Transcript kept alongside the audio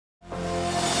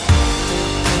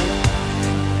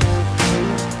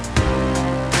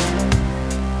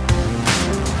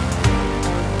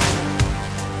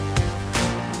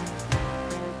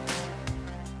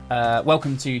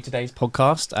welcome to today's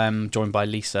podcast. I'm joined by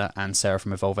Lisa and Sarah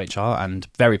from Evolve HR, and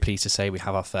very pleased to say we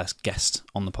have our first guest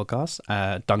on the podcast,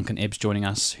 Duncan Ibbs, joining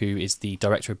us, who is the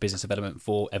Director of Business Development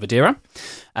for Evidera.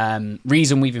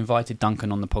 Reason we've invited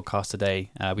Duncan on the podcast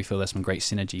today, we feel there's some great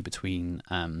synergy between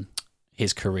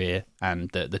his career and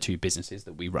the two businesses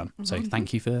that we run. Mm-hmm. So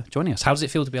thank you for joining us. How does it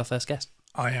feel to be our first guest?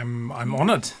 I'm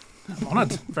honoured.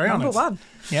 Very honoured. Number one.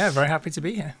 Yeah, very happy to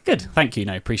be here. Good, thank you.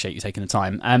 No, appreciate you taking the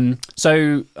time.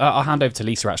 So I'll hand over to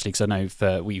Lisa actually, because I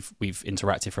know we've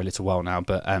interacted for a little while now.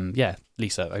 But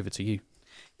Lisa, over to you.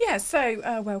 Yeah,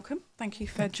 so welcome. Thank you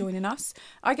for joining us.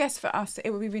 I guess for us,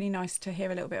 it would be really nice to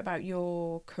hear a little bit about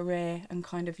your career and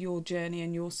kind of your journey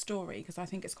and your story, because I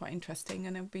think it's quite interesting,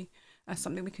 and it'll be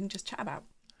something we can just chat about.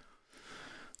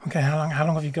 Okay, how long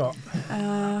have you got?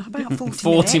 About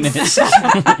 40 minutes.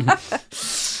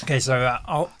 Okay, so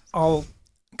I'll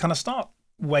kind of start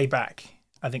way back.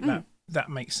 I think that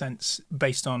makes sense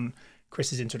based on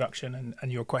Chris's introduction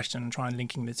and your question, and try and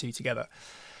linking the two together.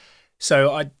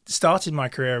 So I started my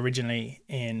career originally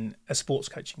in a sports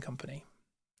coaching company.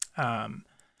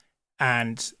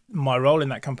 And my role in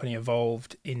that company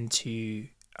evolved into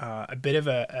a bit of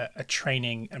a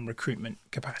training and recruitment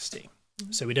capacity.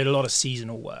 So we did a lot of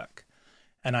seasonal work,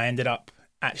 and I ended up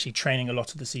actually training a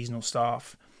lot of the seasonal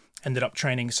staff, ended up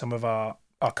training some of our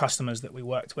customers that we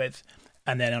worked with,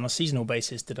 and then on a seasonal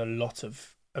basis did a lot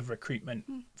of recruitment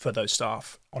for those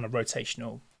staff on a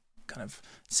rotational kind of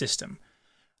system.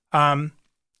 I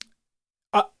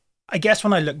guess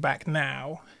when I look back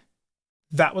now,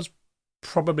 that was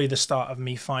probably the start of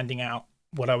me finding out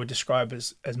what I would describe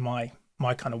as my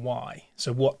kind of why.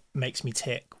 So what makes me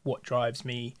tick, what drives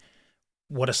me,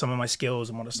 what are some of my skills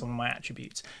and what are some of my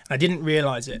attributes. And I didn't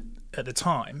realize it at the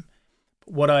time.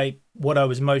 What I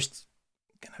was most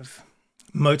kind of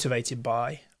motivated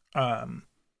by and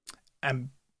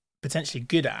potentially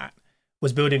good at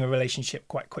was building a relationship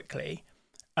quite quickly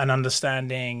and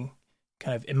understanding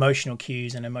kind of emotional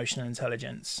cues and emotional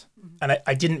intelligence. Mm-hmm. And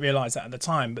I didn't realize that at the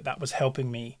time, but that was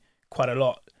helping me quite a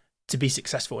lot to be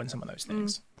successful in some of those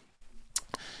things.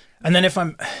 And then if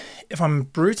I'm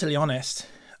brutally honest,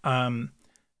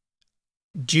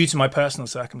 due to my personal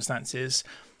circumstances,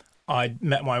 I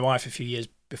met my wife a few years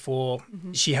before.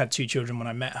 Mm-hmm. She had 2 children when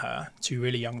I met her, 2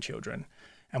 really young children,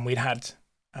 and we'd had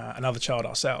another child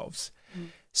ourselves. Mm.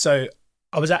 So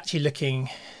I was actually looking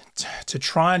to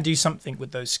try and do something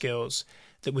with those skills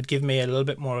that would give me a little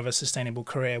bit more of a sustainable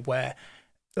career where,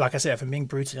 like I said, if I'm being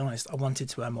brutally honest, I wanted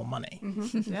to earn more money.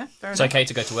 Mm-hmm. Yeah, fair It's enough. okay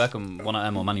to go to work and want to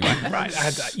earn more money, right?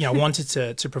 Right. I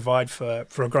wanted to provide for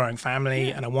a growing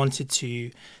family, and I wanted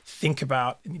to think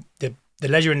about the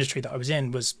leisure industry that I was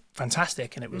in was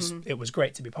fantastic, and it was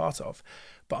great to be part of.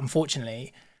 But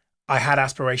unfortunately, I had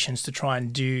aspirations to try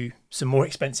and do some more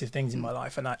expensive things in my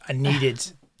life, and I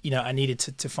needed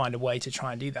to find a way to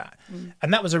try and do that.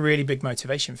 And that was a really big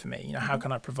motivation for me. How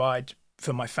can I provide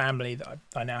for my family that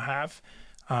I now have?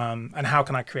 And how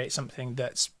can I create something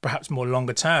that's perhaps more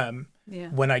longer term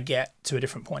when I get to a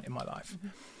different point in my life?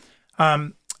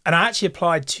 And I actually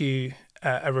applied to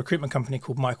a recruitment company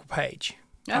called Michael Page.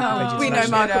 Oh, we know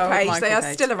Michael Page. Michael They are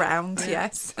Page. still around,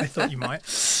 yes. I thought you might.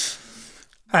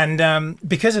 And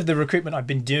because of the recruitment I've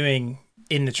been doing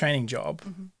in the training job,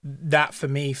 that for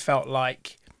me felt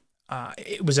like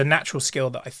it was a natural skill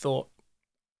that I thought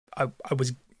I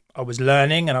was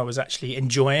learning, and I was actually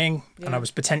enjoying, and I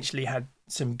was potentially had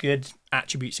some good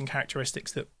attributes and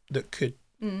characteristics that could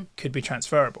be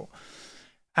transferable.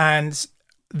 And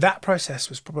that process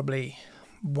was probably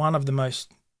one of the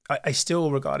most, I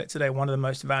still regard it today, one of the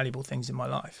most valuable things in my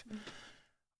life.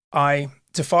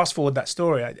 To fast forward that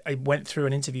story, I went through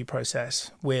an interview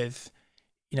process with,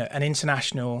 an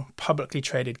international publicly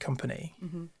traded company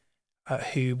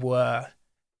who were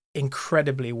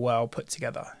incredibly well put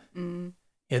together.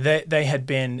 They had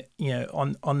been,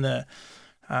 on the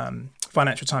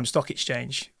Financial Times Stock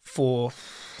Exchange for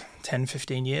 10,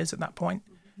 15 years at that point.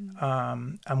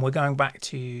 And we're going back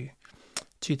to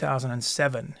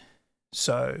 2007.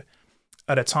 So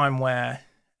at a time where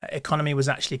economy was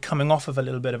actually coming off of a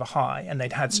little bit of a high, and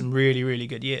they'd had some really, really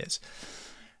good years.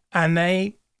 And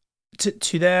they,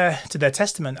 to their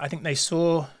testament, I think they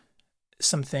saw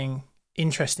something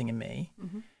interesting in me,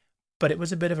 but it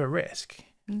was a bit of a risk.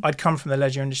 I'd come from the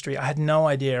leisure industry. I had no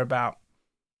idea about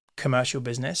commercial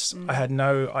business. I had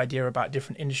no idea about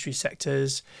different industry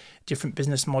sectors, different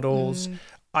business models.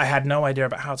 I had no idea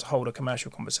about how to hold a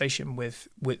commercial conversation with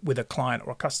a client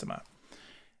or a customer.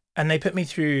 And they put me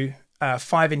through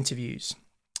 5 interviews.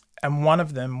 And one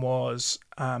of them was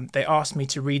they asked me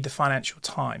to read the Financial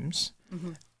Times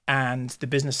and the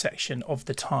business section of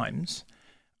the Times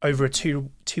over a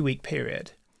two-week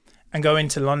period, and go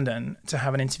into London to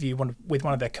have an interview with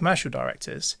one of their commercial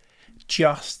directors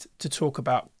just to talk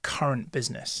about current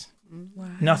business. Wow.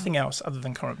 Nothing else other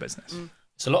than current business.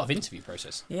 It's a lot of interview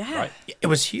process. Yeah. Right? It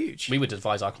was huge. We would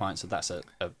advise our clients that that's a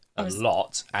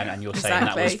lot, and you're saying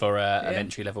that was for an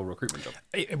entry-level recruitment job.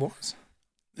 It was.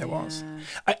 It was.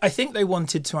 I think they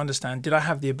wanted to understand, did I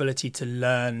have the ability to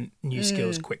learn new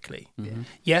skills quickly? Mm-hmm.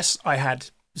 Yes, I had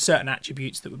certain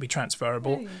attributes that would be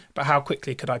transferable, but how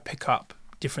quickly could I pick up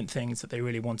different things that they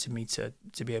really wanted me to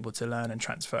be able to learn and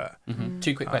transfer? Mm-hmm.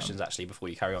 Two quick questions, actually, before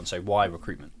you carry on. So why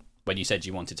recruitment? When you said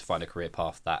you wanted to find a career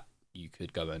path that you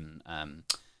could go and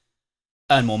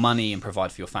earn more money and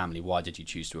provide for your family, why did you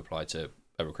choose to apply to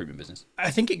a recruitment business? I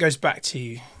think it goes back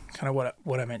to kind of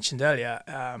what I mentioned earlier.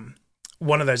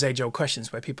 One of those age-old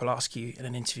questions where people ask you in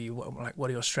an interview, what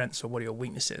are your strengths or what are your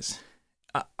weaknesses?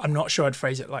 I'm not sure I'd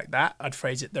phrase it like that. I'd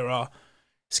phrase it, there are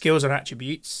skills and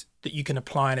attributes that you can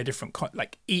apply in a different,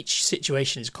 like each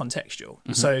situation is contextual.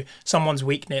 Mm-hmm. So someone's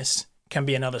weakness can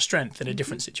be another strength in a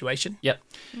different situation. Yep.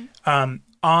 I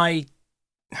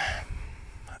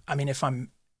mean, if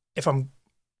I'm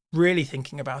really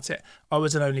thinking about it, I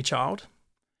was an only child.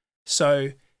 So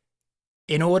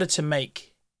in order to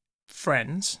make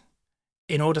friends,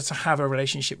 in order to have a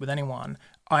relationship with anyone,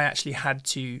 I actually had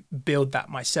to build that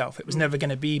myself. It was never going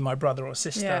to be my brother or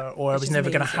sister, or I was never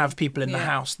going to have people in the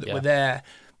house that were there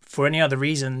for any other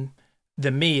reason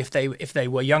than me if they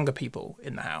were younger people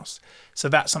in the house. So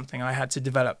that's something I had to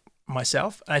develop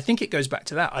myself. And I think it goes back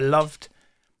to that.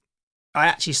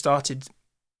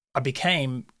 I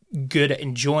became good at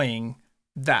enjoying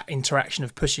that interaction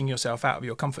of pushing yourself out of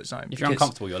your comfort zone. If you're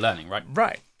uncomfortable, you're learning, right?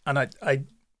 Right. And I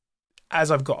as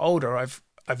I've got older, I've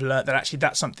learned that actually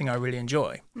that's something I really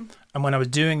enjoy. And when I was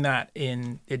doing that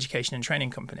in the education and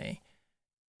training company,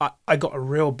 I got a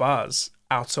real buzz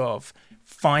out of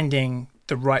finding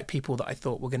the right people that I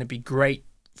thought were going to be great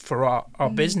for our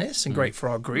business and great for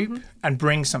our group and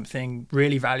bring something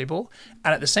really valuable.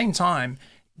 And at the same time,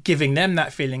 giving them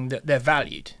that feeling that they're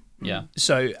valued. Yeah.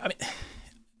 So, I mean,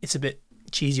 it's a bit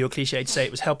cheesy or cliche to say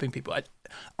it was helping people.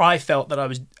 I felt that I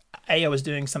was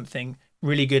doing something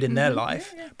really good in their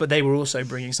life, but they were also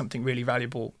bringing something really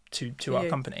valuable to our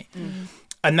company.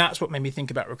 And that's what made me think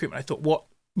about recruitment. I thought,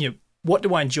 what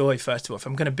do I enjoy, first of all? If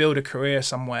I'm going to build a career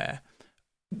somewhere,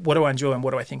 what do I enjoy and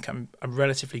what do I think I'm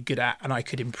relatively good at and I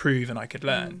could improve and I could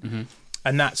learn?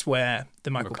 And that's where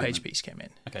the Michael Page piece came in.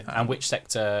 Okay. And which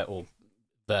sector or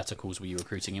verticals were you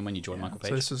recruiting in when you joined Michael Page?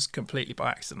 So this was completely by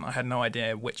accident. I had no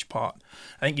idea which part.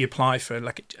 I think you apply for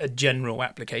like a general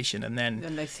application and then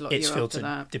it's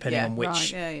filtered depending on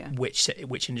which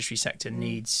industry sector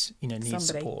needs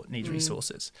support, needs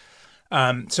resources.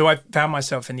 So I found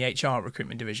myself in the HR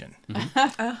recruitment division.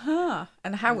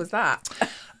 And how was that?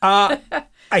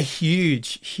 A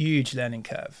huge learning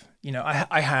curve. I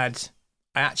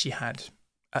actually had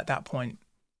at that point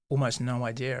almost no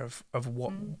idea of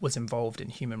what was involved in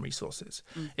human resources.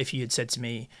 If you had said to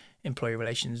me employee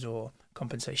relations or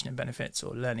compensation and benefits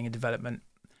or learning and development,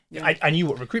 I knew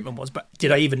what recruitment was, but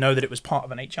did I even know that it was part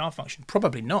of an HR function?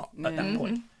 Probably not at that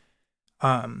point.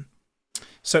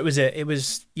 So it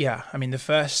was I mean, the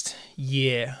first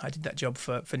year I did that job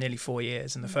for nearly 4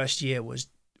 years, and the first year was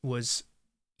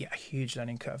a huge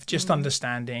learning curve. Just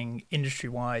understanding industry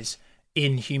wise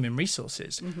in human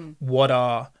resources, what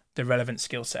are the relevant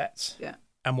skill sets,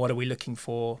 and what are we looking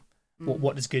for?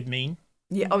 What does good mean?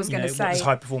 I was going to say, what does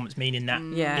high performance mean in that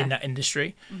in that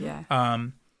industry?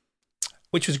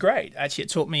 Which was great. Actually, it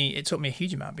taught me a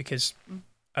huge amount because,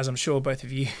 as I'm sure both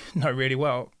of you know really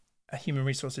well, a human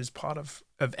resource is part of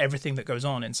everything that goes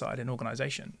on inside an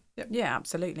organisation. Yeah,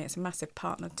 absolutely. It's a massive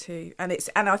partner too, and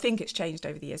I think it's changed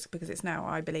over the years because it's now,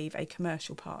 I believe, a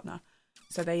commercial partner.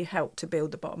 So they help to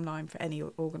build the bottom line for any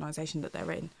organisation that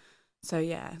they're in. So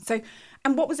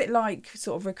and what was it like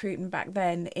sort of recruiting back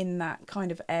then in that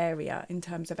kind of area in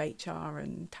terms of HR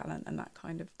and talent and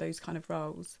those kind of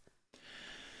roles?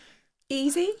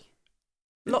 Easy?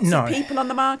 Lots of people on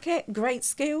the market, great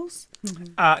skills?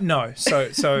 No.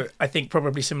 So I think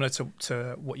probably similar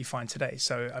to what you find today.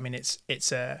 So I mean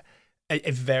it's a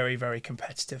very, very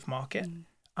competitive market.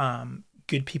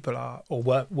 Good people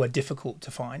were difficult to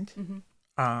find.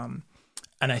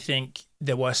 And I think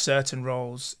there were certain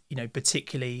roles,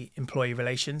 particularly employee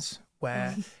relations,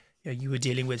 where you were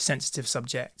dealing with sensitive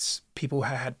subjects, people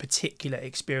who had particular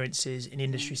experiences in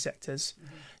industry sectors.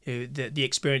 The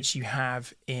experience you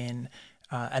have in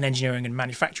an engineering and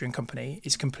manufacturing company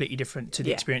is completely different to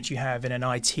the experience you have in an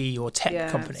IT or tech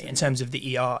company absolutely. In terms of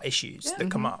the ER issues that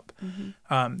come up.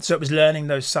 So it was learning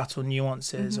those subtle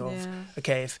nuances of,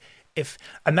 okay, if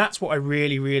and that's what I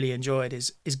really, really enjoyed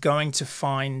is going to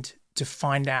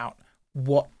find out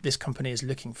what this company is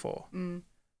looking for. And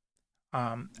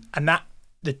that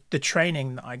the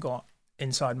training that I got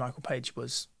inside Michael Page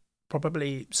was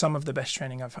probably some of the best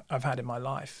training I've had in my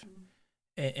life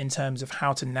in terms of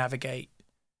how to navigate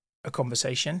a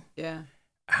conversation,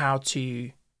 how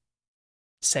to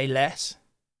say less,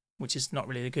 which is not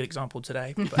really a good example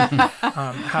today, but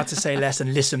how to say less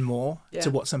and listen more to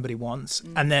what somebody wants.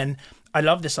 And then I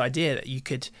love this idea that you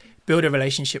could build a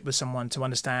relationship with someone to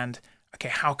understand, okay,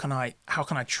 how can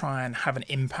I try and have an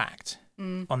impact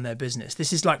on their business?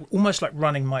 This is like almost like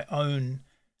running my own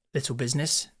little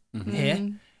business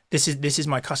here. This is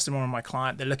my customer or my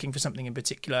client. They're looking for something in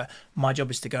particular. My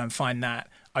job is to go and find that.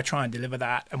 I try and deliver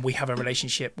that, and we have a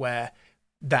relationship where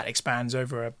that expands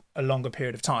over a longer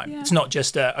period of time. It's not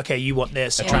just okay, you want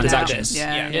this, a transaction.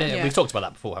 Yeah. We've talked about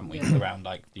that before, haven't we? Around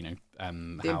like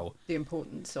how the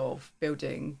importance of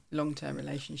building long-term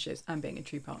relationships and being a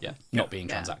true partner. Not being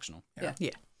transactional.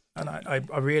 And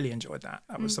I really enjoyed that.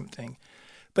 That was something.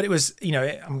 But it was,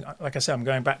 like I said, I'm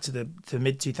going back to the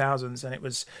mid 2000s, and it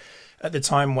was at the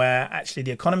time where actually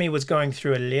the economy was going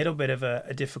through a little bit of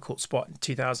a difficult spot in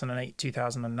 2008,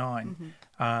 2009.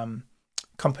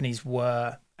 Companies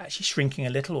were actually shrinking a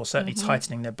little, or certainly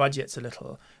tightening their budgets a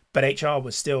little, but HR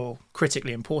was still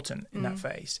critically important in that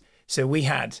phase. So we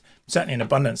had certainly an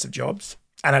abundance of jobs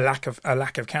and a lack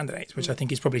of candidates, which I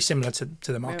think is probably similar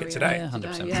to the market today. Yeah,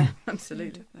 100%. Yeah,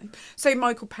 absolutely. So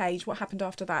Michael Page, what happened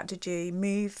after that? Did you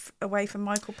move away from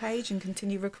Michael Page and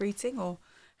continue recruiting, or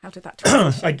how did that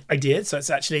transition? I did. So it's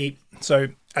actually,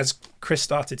 as Chris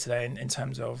started today in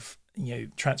terms of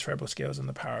transferable skills and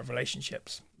the power of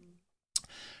relationships,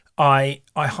 I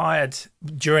hired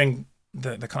during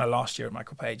the kind of last year at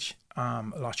Michael Page,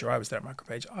 last year I was there at Michael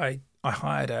Page, I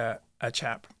hired a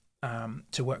chap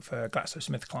to work for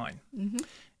GlaxoSmithKline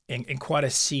in quite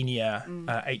a senior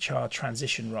HR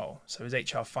transition role. So it was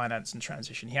HR finance and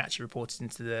transition. He actually reported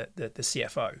into the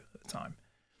CFO at the time.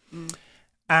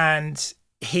 And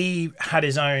he had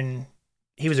his own,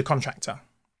 he was a contractor.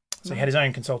 So he had his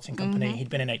own consulting company. He'd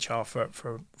been in HR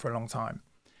for a long time.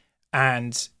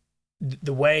 And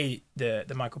the way the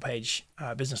Michael Page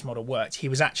business model worked, he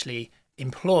was actually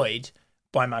employed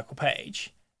by Michael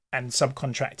Page and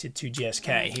subcontracted to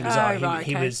GSK.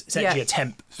 He was essentially a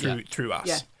temp through us.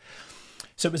 Yeah.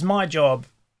 So it was my job.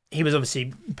 He was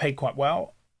obviously paid quite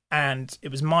well, and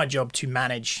it was my job to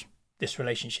manage this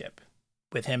relationship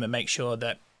with him and make sure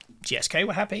that GSK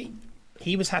were happy,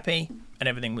 he was happy, and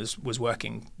everything was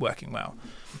working well.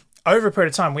 Over a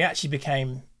period of time, we actually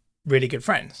became really good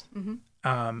friends.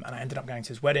 And I ended up going to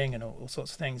his wedding and all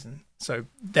sorts of things. And so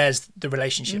there's the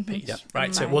relationship piece,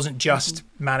 right? So it wasn't just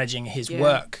managing his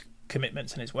work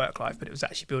commitments and his work life, but it was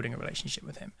actually building a relationship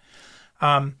with him.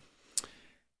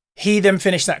 He then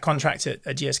finished that contract at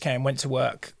GSK and went to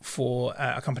work for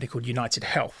a company called United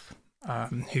Health,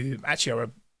 who actually are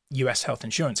a US health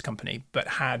insurance company, but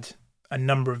had a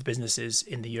number of businesses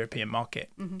in the European market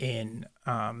in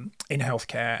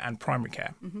healthcare and primary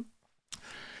care.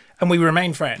 And we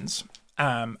remained friends.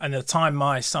 And at the time,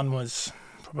 my son was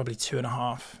probably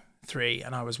 2.5, 3,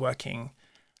 and I was working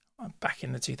back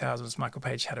in the 2000s. Michael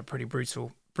Page had a pretty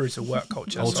brutal work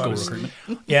culture. Old school recruitment.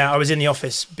 Yeah, I was in the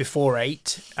office before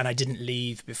 8, and I didn't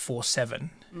leave before 7,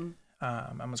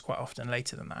 and was quite often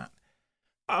later than that.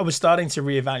 I was starting to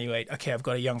reevaluate. Okay, I've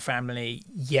got a young family.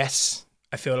 Yes,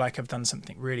 I feel like I've done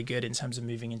something really good in terms of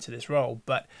moving into this role,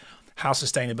 but how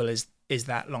sustainable is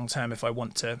that long term if I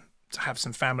want to have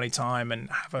some family time and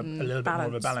have a little bit more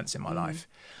of a balance in my life?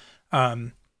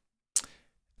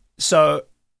 So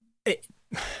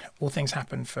all things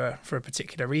happen for a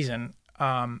particular reason.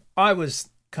 I was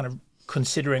kind of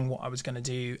considering what I was going to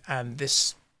do, and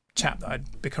this chap that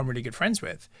I'd become really good friends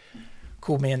with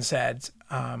called me and said,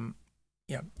 I'm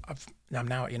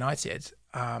now at United.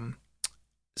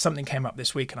 Something came up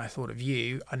this week and I thought of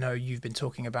you. I know you've been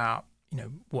talking about,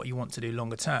 what you want to do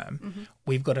longer term.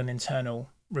 We've got an internal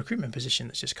recruitment position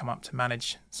that's just come up to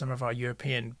manage some of our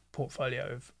European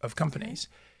portfolio of companies.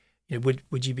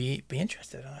 Would you be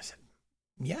interested? And I said,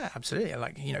 yeah, absolutely.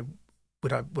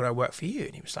 Would I work for you?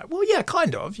 And he was like, well, yeah,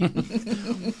 kind of.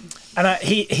 And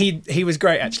he was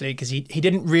great actually, because he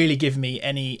didn't really give me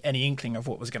any inkling of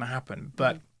what was going to happen.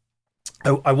 But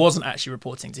I wasn't actually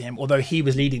reporting to him, although he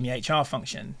was leading the HR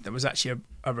function. There was actually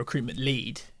a recruitment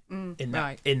lead in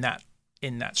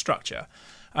that structure.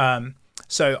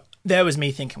 So there was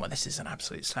me thinking, well, this is an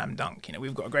absolute slam dunk.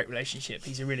 We've got a great relationship.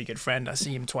 He's a really good friend. I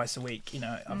see him twice a week.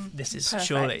 This is perfect.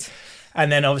 Surely.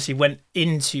 And then obviously went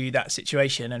into that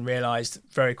situation and realised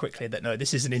very quickly that no,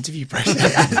 this is an interview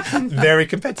process, very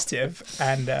competitive.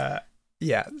 And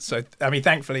so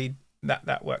thankfully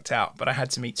that worked out. But I had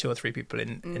to meet 2 or 3 people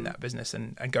in that business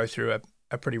and go through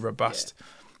a pretty robust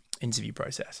interview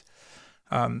process.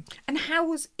 And how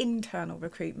was internal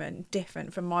recruitment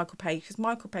different from Michael Page? Because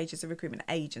Michael Page is a recruitment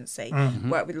agency,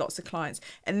 work with lots of clients,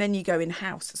 and then you go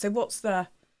in-house. So what's the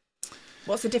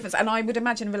difference? And I would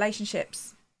imagine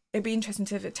relationships, it'd be interesting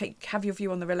to have your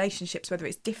view on the relationships, whether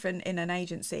it's different in an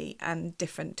agency and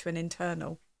different to an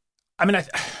internal. I mean,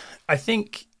 I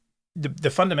think the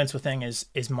fundamental thing is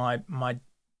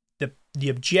the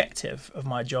objective of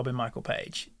my job in Michael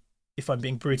Page, if I'm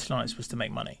being brutally honest, was to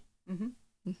make money.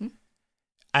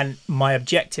 And my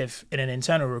objective in an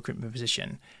internal recruitment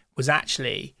position was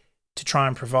actually to try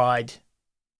and provide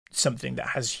something that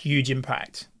has huge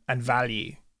impact and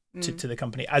value to the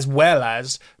company, as well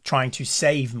as trying to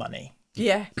save money.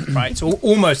 Yeah. Right. So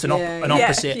almost an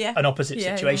opposite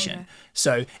situation. Yeah.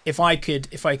 So if I could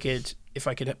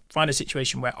find a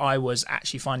situation where I was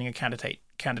actually finding a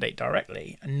candidate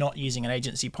directly and not using an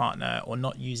agency partner or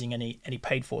not using any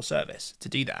paid for service to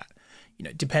do that,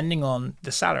 depending on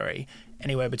the salary,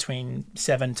 anywhere between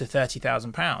 £7,000 to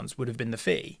 £30,000 would have been the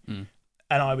fee, and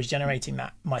I was generating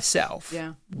that myself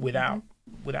without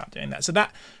doing that. So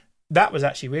that was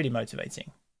actually really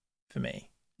motivating for me.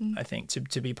 I think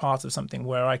to be part of something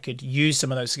where I could use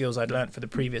some of those skills I'd learned for the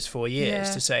previous 4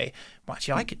 years to say, well,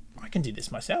 actually, I can do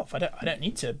this myself. I don't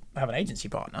need to have an agency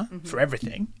partner for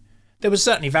everything. There was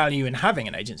certainly value in having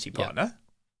an agency partner,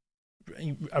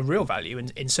 a real value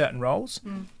in certain roles.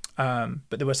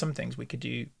 But there were some things we could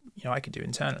do, I could do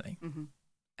internally.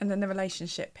 And then the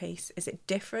relationship piece, is it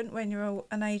different when you're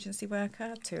an agency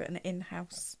worker to an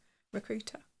in-house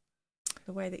recruiter?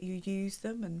 The way that you use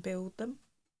them and build them?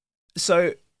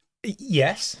 So,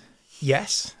 yes.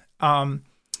 I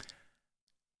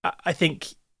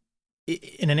think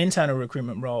in an internal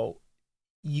recruitment role,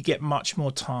 you get much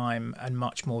more time and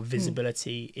much more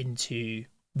visibility into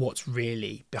what's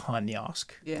really behind the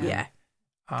ask.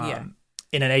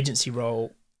 In an agency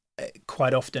role,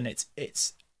 quite often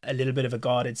it's a little bit of a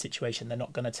guarded situation. They're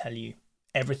not going to tell you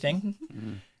everything.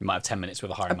 You might have 10 minutes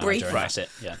with a hiring manager and that's it.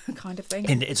 Yeah, kind of thing.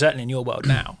 It's certainly in your world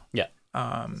now.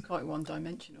 It's quite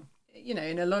one-dimensional.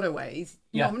 In a lot of ways.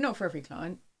 Not for every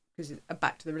client, because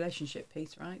back to the relationship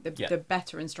piece, right? The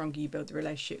better and stronger you build the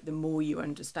relationship, the more you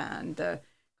understand the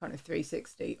kind of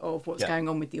 360 of what's going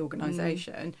on with the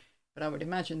organisation. But I would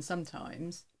imagine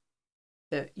sometimes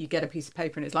that you get a piece of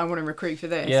paper and it's like, I want to recruit for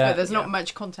this, but there's not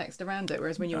much context around it.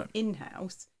 Whereas when you're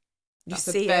in-house, you that's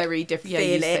see a very different.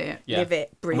 Feel it, live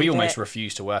it, breathe it. We almost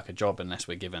refuse to work a job unless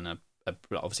we're given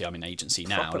obviously I'm in agency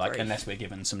now, brief. Unless we're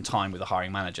given some time with a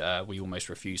hiring manager, we almost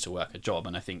refuse to work a job.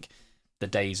 And I think the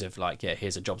days of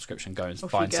here's a job description, go and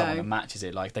find someone that matches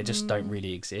it, they just don't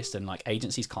really exist. And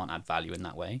agencies can't add value in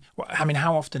that way. Well, I mean,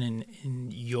 how often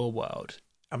in your world,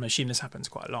 I'm assuming this happens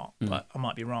quite a lot, but I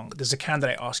might be wrong. There's a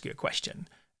candidate ask you a question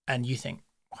and you think,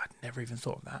 I'd never even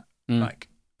thought of that.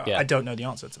 I don't know the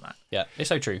answer to that. Yeah, it's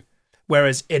so true.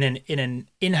 Whereas in an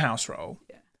in-house role,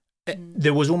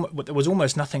 there was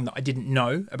almost nothing that I didn't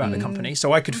know about the company,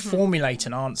 so I could formulate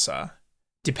an answer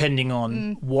depending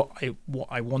on what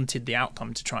I wanted the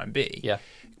outcome to try and be.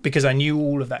 Because I knew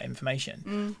all of that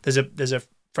information. There's a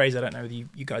phrase, I don't know whether you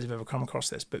guys have ever come across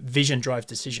this, but vision drives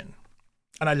decision,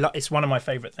 and it's one of my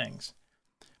favorite things,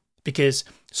 because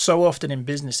so often in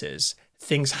businesses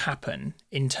things happen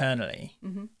internally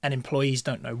and employees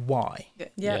don't know why.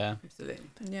 Absolutely.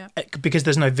 Because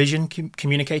there's no vision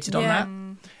communicated on that.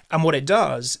 And what it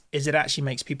does is it actually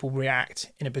makes people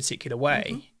react in a particular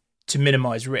way to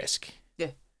minimize risk.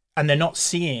 And they're not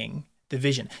seeing the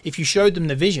vision. If you showed them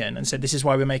the vision and said, this is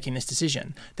why we're making this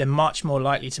decision, they're much more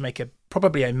likely to make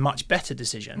probably a much better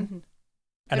decision.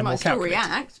 And they a more might still calculated.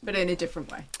 react, but in a different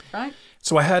way, right?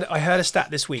 So I heard a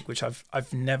stat this week, which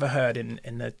I've never heard in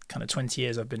the kind of 20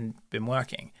 years I've been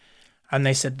working, and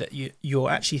they said that you're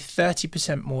actually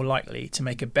 30% more likely to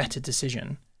make a better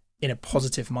decision in a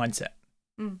positive mindset.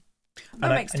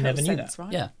 That makes total sense,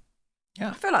 right? Yeah.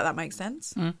 I feel like that makes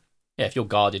sense. Yeah, if you're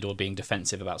guarded or being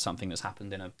defensive about something that's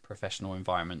happened in a professional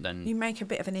environment, then you make a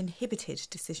bit of an inhibited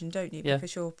decision, don't you? Yeah.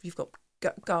 Because you've got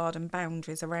guard and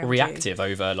boundaries around reactive you.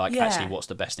 over actually what's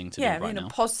the best thing to do right in now. A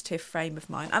positive frame of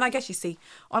mind. And I guess you see,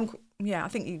 I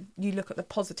think you look at the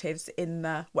positives in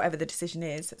whatever the decision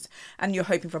is, and you're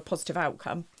hoping for a positive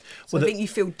outcome. So I think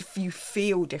you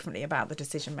feel differently about the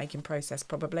decision making process,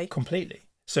 probably. Completely.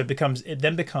 So it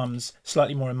then becomes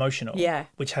slightly more emotional,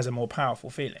 which has a more powerful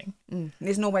feeling. It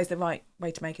isn't always the right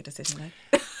way to make a decision,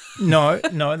 though. No,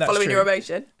 that's following true. your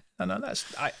emotion. No,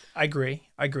 I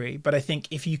agree. But I think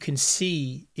if you can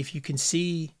see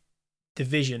the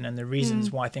vision and the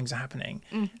reasons why things are happening,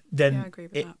 then I agree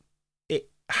with that. It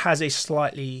has a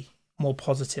slightly more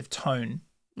positive tone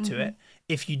to it.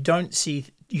 If you don't see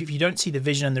the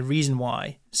vision and the reason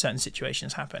why certain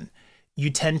situations happen,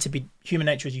 human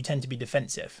nature is you tend to be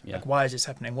defensive. Like, why is this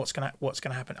happening? What's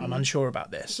gonna happen? I'm unsure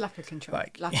about this. Lack of control,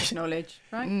 lack of knowledge,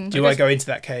 right? Do I go into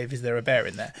that cave? Is there a bear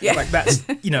in there? Yeah. Like, that's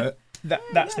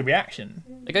that's the reaction.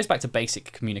 It goes back to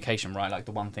basic communication, right? Like,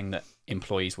 the one thing that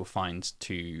employees will find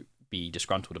to be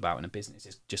disgruntled about in a business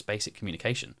is just basic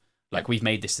communication. Like, we've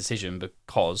made this decision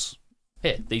because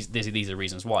these are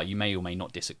reasons why. You may or may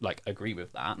not agree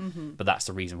with that, but that's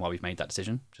the reason why we've made that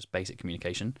decision. Just basic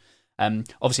communication.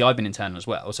 Obviously, I've been internal as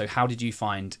well. So how did you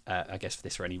find, I guess for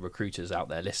this, for any recruiters out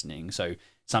there listening, so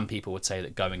some people would say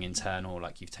that going internal,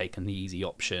 like, you've taken the easy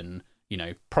option,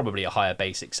 probably a higher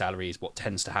basic salary is what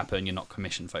tends to happen. You're not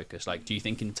commission focused. Like, do you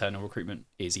think internal recruitment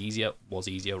was easier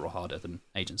or harder than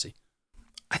agency?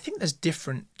 I think there's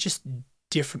different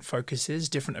focuses,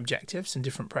 different objectives and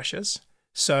different pressures.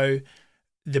 So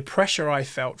the pressure I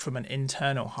felt from an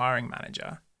internal hiring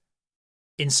manager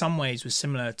in some ways was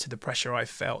similar to the pressure I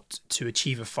felt to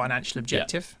achieve a financial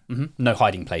objective. No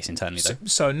hiding place internally, though.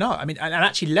 So no, I mean, and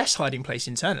actually less hiding place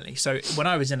internally. So when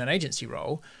I was in an agency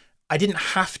role, I didn't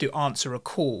have to answer a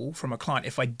call from a client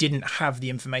if I didn't have the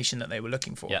information that they were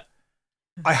looking for. Yeah.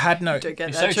 I had no.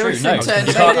 It's so true. No, you can't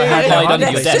hide under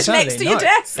your desk. Next to your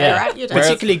desk. Yeah.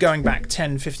 Particularly going back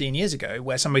 10, 15 years ago,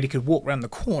 where somebody could walk around the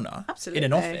corner in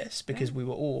an office because we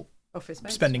were all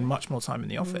spending much more time in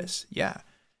the office. Yeah.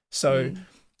 So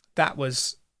that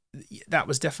was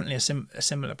definitely a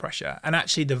similar pressure. And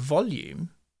actually the volume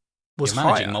was You're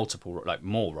managing higher. multiple,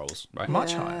 more roles, right?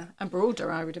 Much higher. And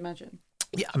broader, I would imagine.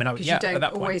 Yeah, I mean, you don't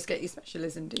always get your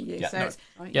specialism, do you? Yeah, so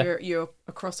you're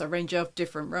across a range of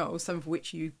different roles, some of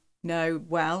which you know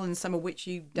well and some of which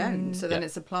you don't. So then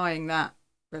it's applying that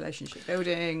relationship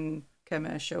building,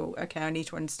 commercial. Okay, I need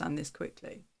to understand this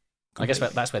quickly. I guess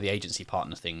that's where the agency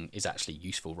partner thing is actually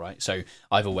useful, right? So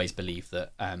I've always believed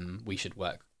that we should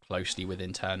work closely with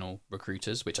internal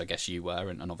recruiters, which I guess you were,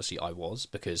 and obviously I was,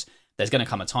 because there's going to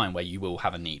come a time where you will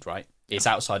have a need, right? It's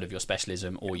outside of your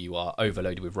specialism, or you are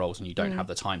overloaded with roles and you don't have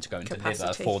the time to go and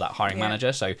deliver for that hiring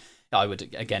manager. So I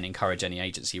would, again, encourage any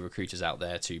agency recruiters out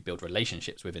there to build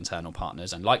relationships with internal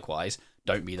partners, and likewise,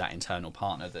 don't be that internal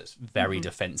partner that's very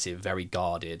defensive, very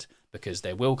guarded, because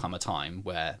there will come a time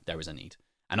where there is a need.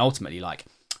 And ultimately, like,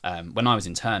 when I was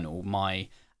internal,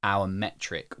 our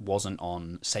metric wasn't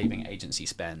on saving agency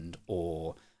spend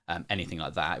or anything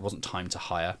like that. It wasn't time to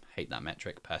hire. Hate that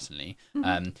metric personally.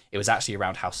 It was actually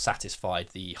around how satisfied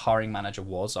the hiring manager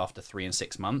was after 3 and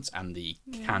 6 months, and the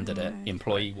candidate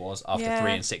employee was after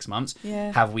 3 and 6 months.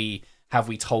 Have we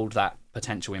told that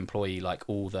potential employee like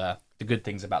all the good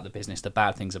things about the business, the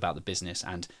bad things about the business,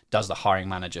 and does the hiring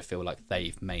manager feel like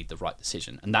they've made the right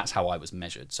decision? And that's how I was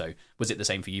measured. So was it the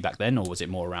same for you back then, or was it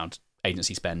more around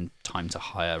agency spend, time to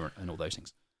hire, and all those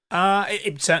things?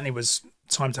 It certainly was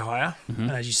time to hire,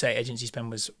 and as you say, agency spend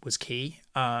was key.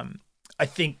 I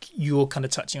think you're kind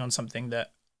of touching on something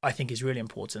that I think is really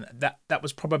important. That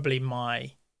was probably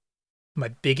my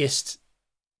biggest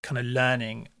kind of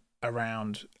learning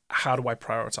around how do I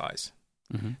prioritize,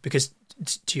 because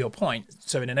to your point,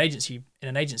 so in an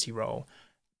agency role,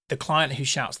 the client who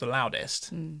shouts the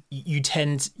loudest, you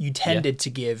tended to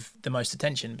give the most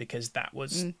attention because that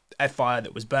was a fire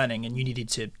that was burning and you needed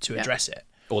to address it.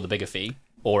 Or the bigger fee,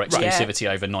 or exclusivity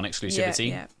over non-exclusivity.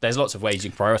 Yeah. There's lots of ways you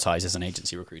can prioritize as an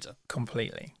agency recruiter.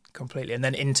 Completely. And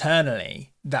then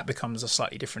internally, that becomes a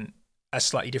slightly different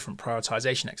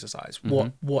prioritization exercise.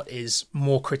 What is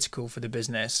more critical for the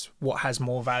business? What has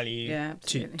more value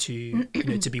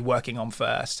to be working on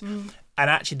first? And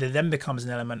actually, there then becomes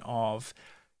an element of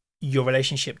your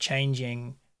relationship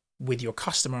changing with your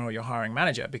customer or your hiring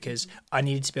manager, because I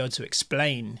needed to be able to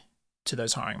explain to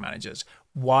those hiring managers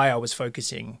why I was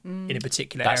focusing in a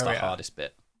particular area. That's the hardest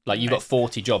bit. Like, you've got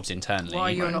 40 jobs internally.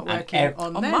 Why you're not working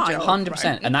on their job. 100%.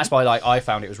 Right. And that's why I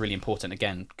found it was really important,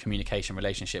 again, communication,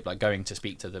 relationship, like going to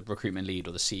speak to the recruitment lead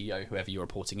or the CEO, whoever you're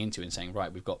reporting into, and saying,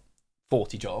 right, we've got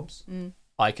 40 jobs.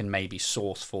 I can maybe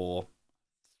source for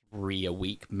 3 a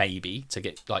week, maybe, to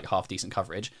get like half decent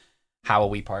coverage. How are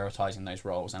we prioritizing those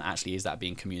roles? And actually, is that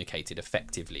being communicated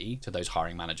effectively to those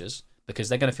hiring managers? Because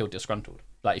they're going to feel disgruntled.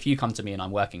 Like, if you come to me and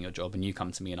I'm working your job, and you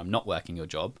come to me and I'm not working your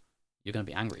job, you're going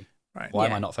to be angry. Right. Why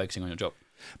am I not focusing on your job?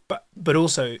 But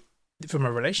also, from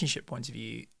a relationship point of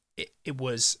view, it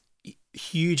was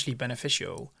hugely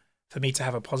beneficial for me to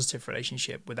have a positive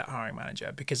relationship with that hiring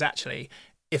manager, because actually,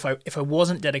 if I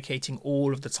wasn't dedicating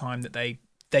all of the time that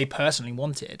they personally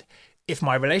wanted, if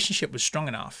my relationship was strong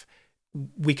enough,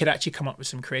 we could actually come up with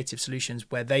some creative solutions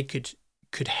where they could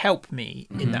help me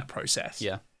in that process.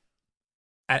 Yeah.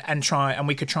 and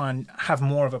we could try and have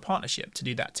more of a partnership to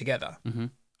do that together,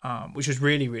 which was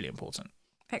really, really important.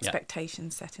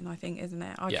 Expectation setting, I think, isn't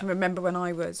it? I can remember when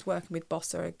I was working with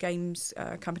Bossa, a games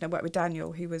company. I worked with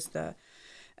Daniel, who was the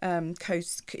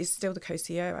is still the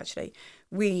co-CEO actually.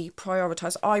 We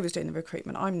prioritised. I was doing the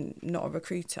recruitment. I'm not a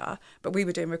recruiter, but we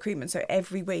were doing recruitment. So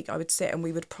every week I would sit and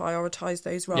we would prioritise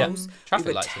those roles.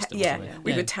 Traffic light system.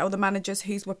 We would tell the managers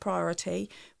whose were priority.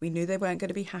 We knew they weren't going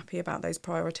to be happy about those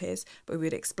priorities, but we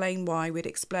would explain why. We'd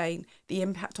explain the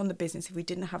impact on the business if we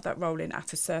didn't have that role in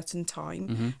at a certain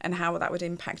time and how that would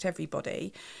impact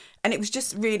everybody. And it was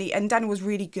just really, and Daniel was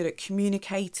really good at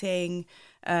communicating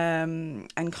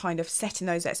and kind of setting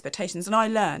those expectations. And I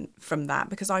learned from that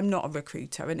because I'm not a recruiter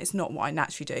and it's not what I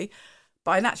naturally do.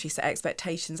 But I naturally set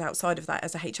expectations outside of that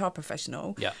as a HR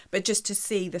professional. Yeah. But just to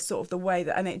see the sort of the way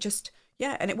that, and it just,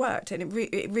 and it worked. And it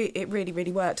really,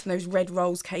 really worked. And those red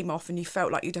rolls came off and you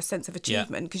felt like you had a sense of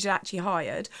achievement because you actually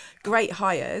hired great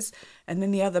hires. And then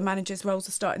the other managers' roles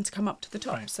are starting to come up to the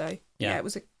top. Right. So, it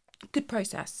was a good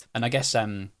process. And I guess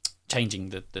changing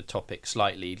the topic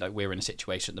slightly, like we're in a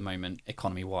situation at the moment,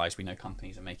 economy-wise, we know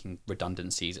companies are making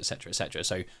redundancies, et cetera, et cetera.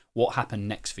 So what happened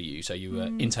next for you? So you were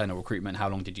internal recruitment. How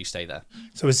long did you stay there?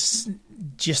 So it was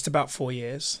just about 4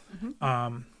 years.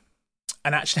 And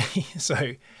actually,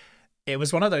 so it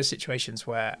was one of those situations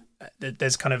where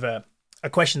there's kind of a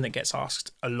question that gets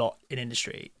asked a lot in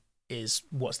industry is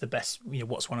what's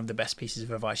one of the best pieces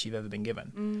of advice you've ever been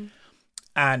given?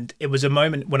 And it was a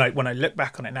moment when I look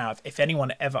back on it now, if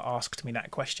anyone ever asked me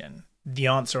that question, the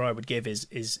answer I would give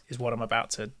is what I'm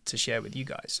about to share with you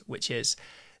guys, which is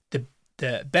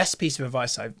the best piece of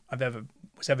advice I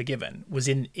was ever given was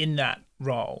in that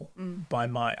role by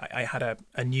I had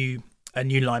a new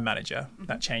line manager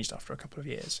that changed after a couple of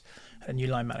years, a new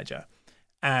line manager,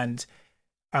 and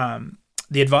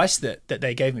the advice that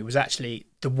they gave me was actually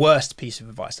the worst piece of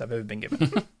advice I've ever been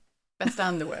given. Best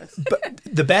and the worst. But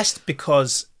the best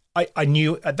because I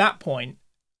knew at that point,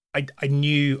 I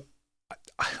knew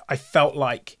I felt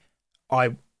like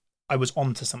I was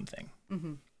onto something.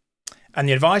 And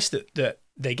the advice that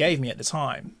they gave me at the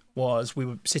time was we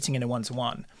were sitting in a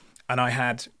one-to-one and I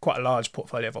had quite a large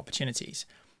portfolio of opportunities.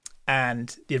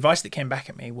 And the advice that came back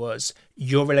at me was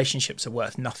your relationships are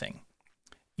worth nothing.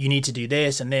 You need to do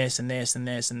this and this and this and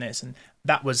this and this. And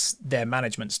that was their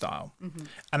management style.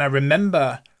 And I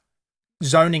remember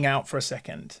zoning out for a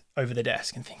second over the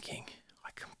desk and thinking, I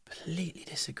completely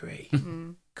disagree.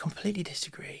 Completely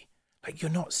disagree. Like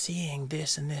you're not seeing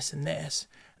this and this and this.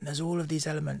 And there's all of these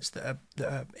elements that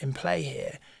are in play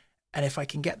here. And if I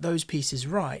can get those pieces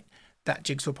right, that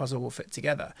jigsaw puzzle will fit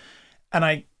together. And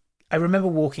I remember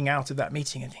walking out of that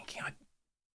meeting and thinking,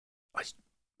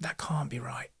 that can't be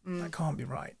right. That can't be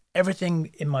right.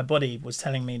 Everything in my body was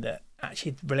telling me that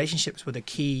actually relationships were the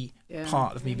key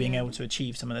part of me being able to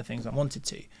achieve some of the things I wanted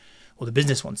to, or the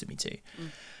business wanted me to.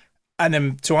 And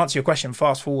then to answer your question,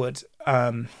 fast forward,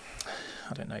 I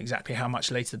don't know exactly how much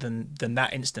later than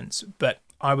that instance, but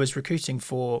I was recruiting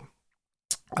for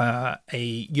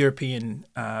a European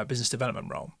business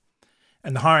development role.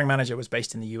 And the hiring manager was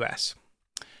based in the US.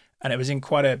 And it was in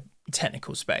quite a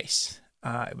technical space.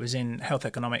 It was in health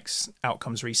economics,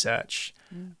 outcomes research,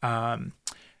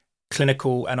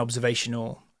 clinical and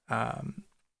observational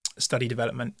study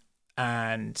development,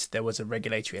 and there was a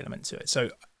regulatory element to it.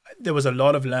 So there was a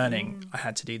lot of learning I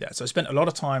had to do that. So I spent a lot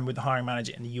of time with the hiring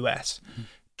manager in the US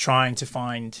trying to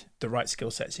find the right skill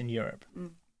sets in Europe.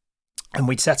 And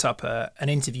we'd set up an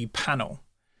interview panel.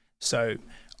 So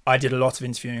I did a lot of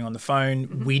interviewing on the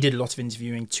phone. We did a lot of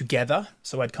interviewing together.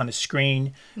 So I'd kind of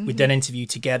screen. We'd then interview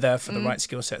together for the right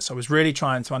skill set. So I was really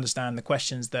trying to understand the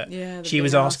questions that she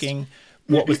was asking.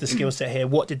 What was the skill set here?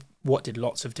 What did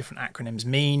lots of different acronyms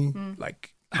mean?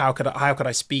 Like how could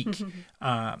I speak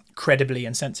credibly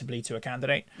and sensibly to a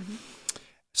candidate?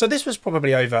 So this was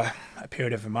probably over a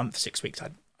period of a month, 6 weeks. I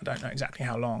don't know exactly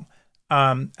how long.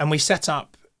 And we set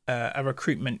up a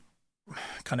recruitment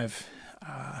kind of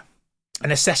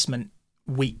an assessment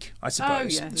week, I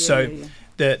suppose.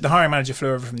 The hiring manager flew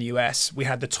over from the US. We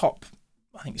had the top,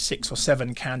 I think, 6 or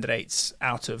 7 candidates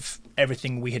out of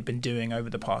everything we had been doing over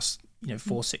the past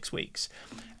 4-6 weeks.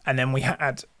 And then we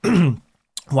had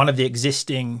one of the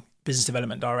existing business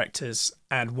development directors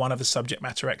and one of the subject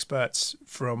matter experts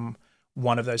from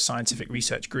one of those scientific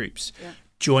research groups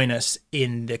join us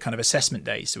in the kind of assessment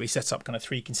days. So we set up kind of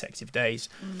 3 consecutive days.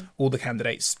 All the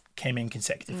candidates came in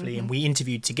consecutively and we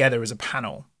interviewed together as a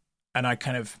panel. And I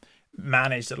kind of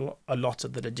managed a lot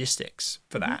of the logistics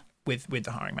for that with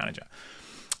the hiring manager.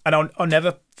 And I'll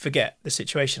never forget the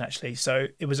situation, actually. So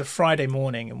it was a Friday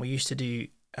morning and we used to do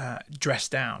dress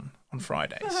down on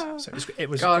Fridays. So it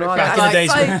was God, back in the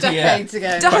days. decades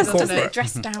ago. Doesn't it?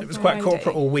 Dressed down. It was quite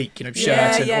corporate all week,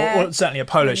 shirt or certainly a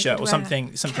polo shirt or something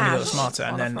a little smarter.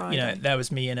 And then there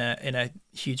was me in a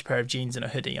huge pair of jeans and a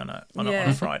hoodie on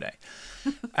a Friday.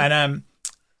 And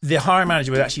the hiring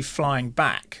manager was actually flying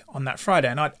back on that Friday,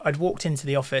 and I'd walked into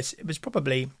the office. It was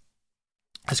probably,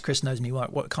 as Chris knows me,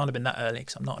 what can't have been that early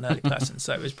because I'm not an early person.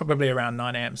 So it was probably around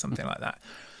 9 a.m. something like that.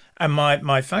 And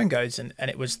my phone goes, and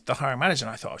it was the hiring manager.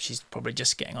 And I thought, she's probably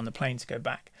just getting on the plane to go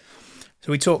back.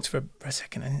 So we talked for a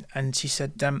second, and she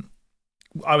said,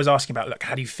 I was asking about, look,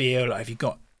 how do you feel? Like, have you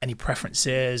got any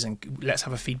preferences? And let's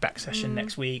have a feedback session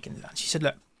next week. And she said,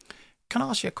 look, can I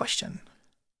ask you a question?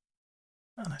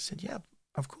 And I said, yeah,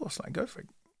 of course, go for it.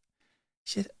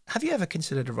 She said, have you ever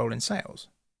considered a role in sales?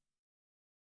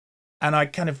 And I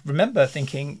kind of remember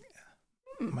thinking,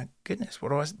 my goodness,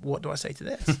 what do I say to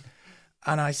this?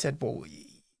 And I said, well,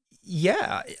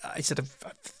 yeah. I said, I've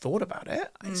thought about it.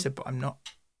 I said, but I'm not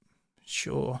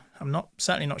sure.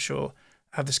 Certainly not sure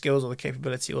I have the skills or the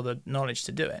capability or the knowledge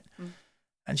to do it.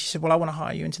 And she said, well, I want to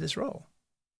hire you into this role.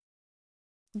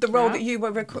 The role that you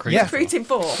were recruiting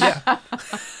for? Yeah.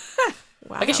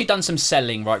 Wow. I guess you've done some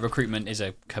selling, right? Recruitment is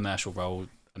a commercial role.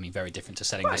 I mean, very different to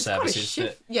selling the services.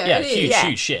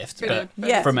 Huge shift. But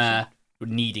from a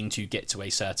needing to get to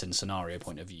a certain scenario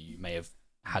point of view, you may have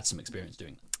had some experience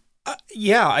doing that.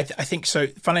 I think so.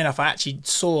 Funnily enough, I actually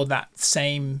saw that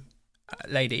same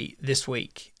lady this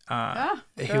week,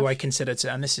 who I consider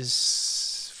to, and this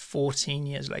is 14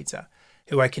 years later,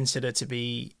 who I consider to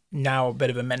be now a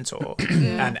bit of a mentor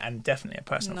and definitely a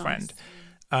personal friend.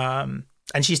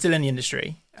 And she's still in the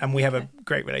industry, and we have a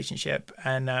great relationship.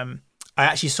 And I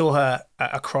actually saw her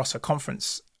across a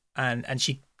conference, and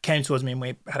she came towards me, and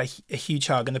we had a huge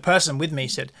hug. And the person with me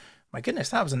said, my goodness,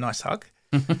 that was a nice hug.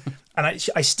 And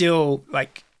I still,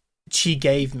 she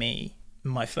gave me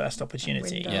my first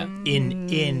opportunity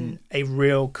in a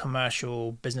real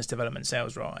commercial business development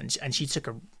sales role. And she took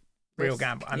a real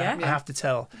gamble. And I have to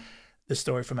tell the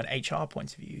story from an HR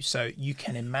point of view. So you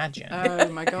can imagine. Oh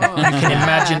my God. You can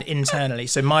imagine internally.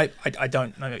 So I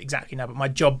don't know exactly now, but my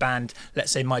job band, let's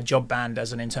say my job band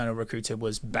as an internal recruiter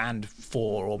was band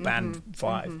 4 or band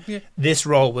 5. Yeah. This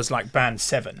role was band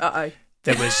 7.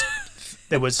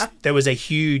 There was a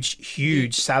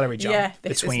huge salary jump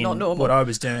between what I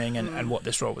was doing and what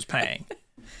this role was paying.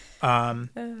 And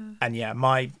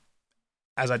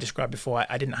as I described before,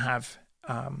 I didn't have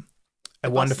a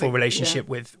wonderful relationship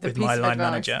with my line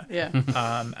manager.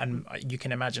 And you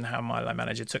can imagine how my line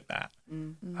manager took that.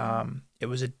 It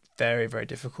was a very, very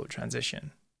difficult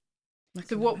transition.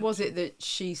 So what was it that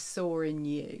she saw in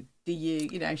you?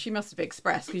 She must have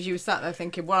expressed, because you were sat there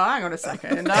thinking, well, hang on a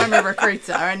second, and I'm a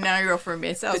recruiter and now you're offering me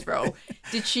a sales role.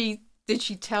 Did she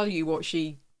tell you what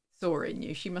she saw in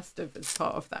you? She must have, as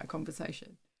part of that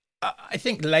conversation. I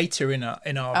think later in our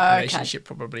relationship,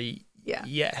 probably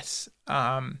yes.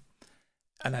 And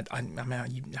I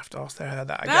mean, you have to ask her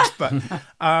that, I guess. But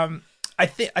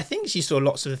I think she saw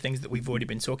lots of the things that we've already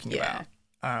been talking about.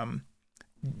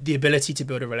 The ability to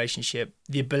build a relationship,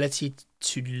 the ability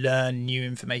to learn new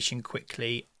information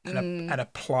quickly and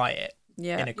apply it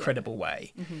in a credible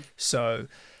way. So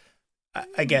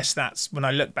I guess that's, when I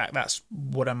look back, that's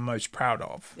what I'm most proud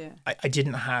of. I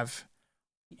didn't have...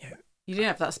 You didn't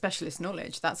have that specialist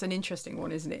knowledge. That's an interesting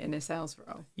one, isn't it, in a sales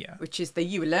role? Yeah. Which is that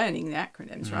you were learning the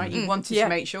acronyms, right? You wanted to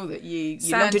make sure that you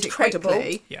learned it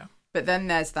quickly. Yeah. But then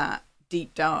there's that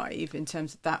deep dive in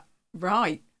terms of that,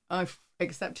 right, I've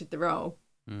accepted the role.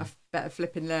 I better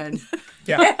flip and learn.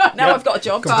 Now I've got a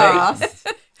job fast,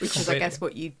 which is, I guess,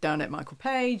 what you've done at Michael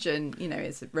Page. And,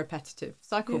 it's a repetitive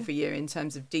cycle for you in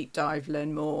terms of deep dive,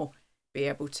 learn more, be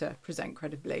able to present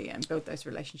credibly and build those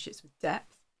relationships with depth.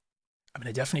 I mean,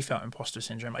 I definitely felt imposter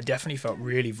syndrome. I definitely felt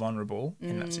really vulnerable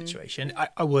in that situation.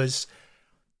 I was,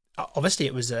 obviously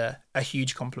it was a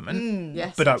huge compliment,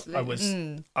 yes, but I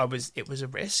was, it was a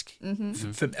risk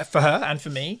for her and for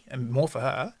me, and more for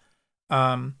her.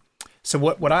 So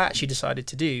what I actually decided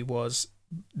to do was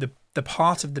the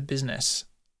part of the business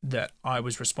that I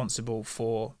was responsible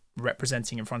for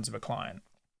representing in front of a client,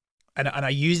 and I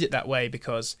used it that way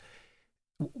because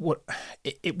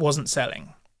it wasn't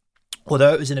selling.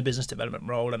 Although it was in a business development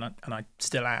role, and I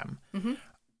still am,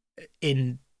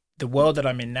 in the world that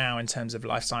I'm in now in terms of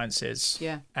life sciences,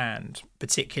 and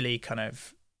particularly kind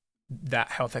of that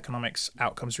health economics,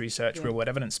 outcomes research, real world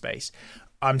evidence space,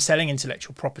 I'm selling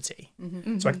intellectual property.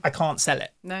 So I can't sell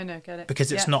it. No, get it.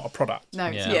 Because it's not a product. No,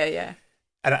 yeah.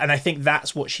 And I think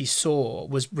that's what she saw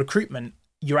was recruitment.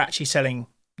 You're actually selling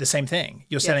the same thing.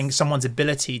 You're selling someone's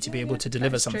ability to be able to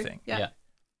deliver something. Yeah.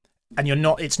 And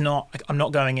I'm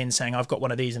not going in saying I've got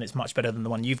one of these and it's much better than the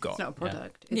one you've got. It's not a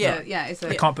product. Yeah.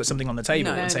 I can't put something on the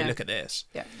table and say, look at this.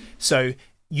 Yeah. So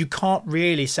you can't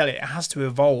really sell it. It has to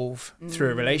evolve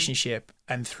through a relationship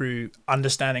and through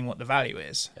understanding what the value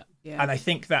is. Yeah. And I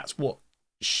think that's what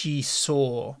she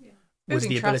saw was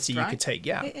the ability you could take.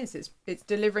 Yeah. It is. It's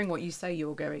delivering what you say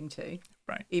you're going to.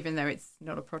 Right. Even though it's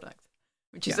not a product.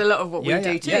 Which is a lot of what we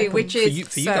do too, which is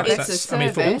for you guys, it's a service, I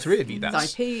mean, for all three of you,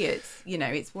 that's it's IP,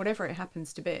 it's whatever it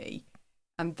happens to be,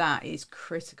 and that is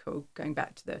critical. Going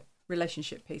back to the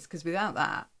relationship piece, because without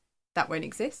that won't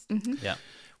exist. Mm-hmm. Yeah.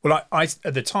 Well, I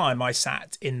at the time I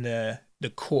sat in the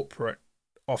corporate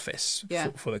office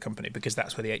for the company because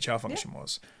that's where the HR function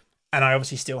was, and I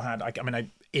obviously still had.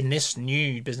 In this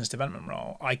new business development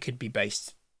role, I could be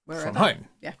based from home.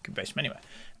 Yeah, could be based from anywhere.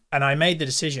 And I made the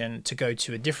decision to go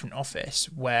to a different office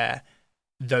where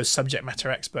those subject matter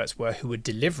experts were who were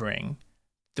delivering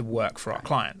the work for our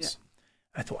clients.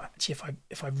 Yeah. I thought, actually,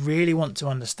 if I really want to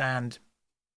understand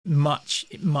much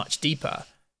deeper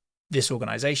this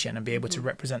organization and be able to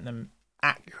represent them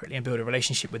accurately and build a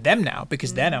relationship with them now,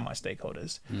 because they're now my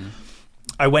stakeholders,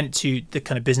 I went to the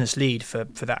kind of business lead for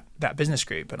that business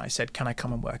group and I said, can I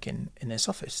come and work in this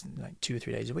office like 2 or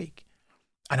 3 days a week?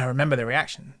 And I remember the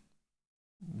reaction.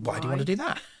 Why do you want to do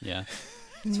that? Yeah.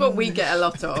 It's what we get a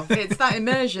lot of. It's that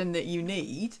immersion that you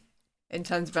need in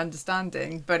terms of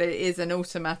understanding, but it is an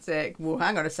automatic, well,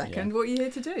 hang on a second, what are you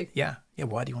here to do? Yeah.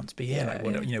 Why do you want to be here?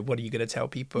 What are you going to tell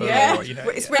people? Yeah.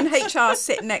 It's when HR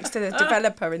sit next to the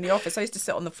developer in the office. I used to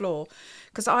sit on the floor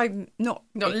because I'm not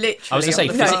literally. I was going to say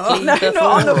physically. No, not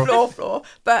on the floor,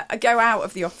 but I go out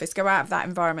of the office, go out of that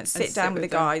environment, sit down with the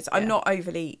guys. I'm not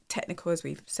overly technical, as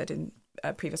we've said in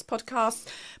previous podcasts,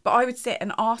 but I would sit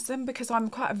and ask them because I'm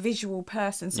quite a visual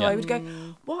person, so I would go,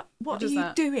 what are you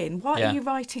doing? Why are you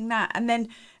writing that? And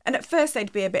at first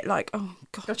they'd be a bit like, oh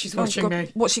god, she's watching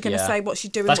me, what's she going to say, what's she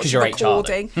doing, what's she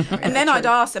recording? And then I'd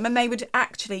ask them and they would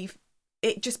actually,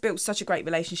 it just built such a great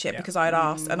relationship because I'd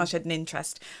asked and I showed an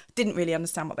interest. Didn't really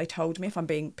understand what they told me, if I'm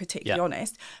being particularly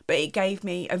honest, but it gave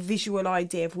me a visual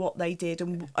idea of what they did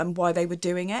and why they were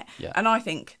doing it. Yeah. And I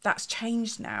think that's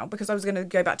changed now, because I was going to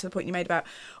go back to the point you made about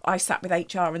I sat with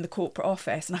HR in the corporate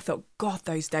office and I thought, God,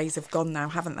 those days have gone now,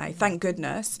 haven't they? Thank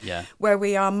goodness. Yeah. Where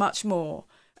we are much more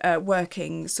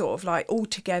working sort of like all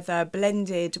together,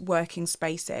 blended working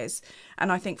spaces.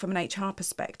 And I think from an HR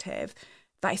perspective,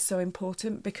 that is so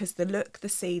important, because the look, the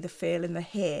see, the feel and the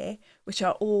hear, which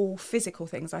are all physical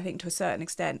things, I think to a certain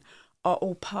extent, are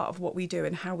all part of what we do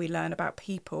and how we learn about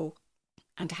people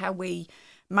and how we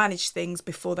manage things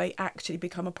before they actually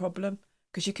become a problem.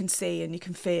 Because you can see and you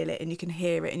can feel it and you can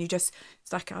hear it and you just,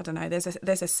 it's like, I don't know,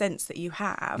 there's a sense that you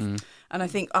have. And I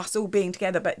think us all being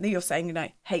together, but you're saying,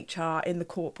 HR in the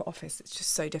corporate office, it's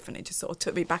just so different. It just sort of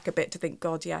took me back a bit to think,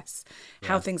 God, yes,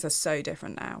 how things are so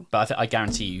different now. But I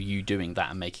guarantee you doing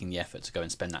that and making the effort to go and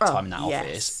spend that time in that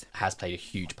office has played a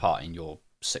huge part in your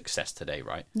success today,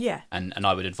 right? Yeah. And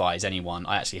I would advise anyone,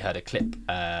 I actually heard a clip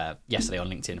yesterday on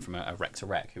LinkedIn from a rec to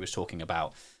rec who was talking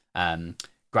about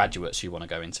graduates who want to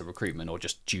go into recruitment, or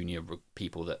just junior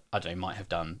people that, I don't know, might have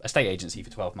done a state agency for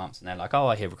 12 months and they're like, oh,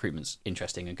 I hear recruitment's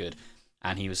interesting and good.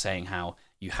 And he was saying how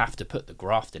you have to put the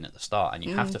graft in at the start and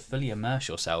you have to fully immerse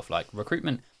yourself. Like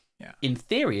recruitment, in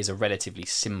theory, is a relatively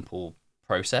simple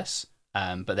process,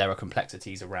 but there are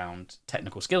complexities around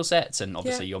technical skill sets and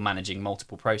obviously you're managing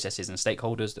multiple processes and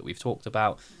stakeholders that we've talked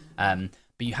about. But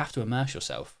you have to immerse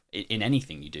yourself in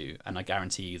anything you do. And I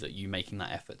guarantee you that you making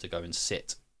that effort to go and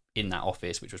sit in that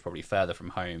office, which was probably further from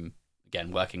home, again,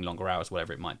 working longer hours,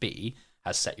 whatever it might be,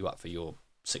 has set you up for your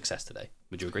success today.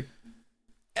 Would you agree?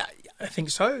 I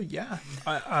think so, yeah.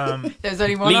 There's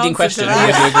only one leading question. Would you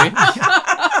agree?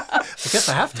 I guess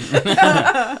I have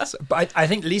to. But I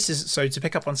think so to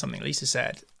pick up on something Lisa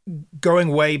said, going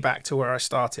way back to where I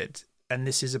started, and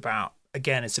this is about,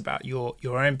 again, it's about your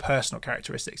own personal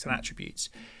characteristics and attributes,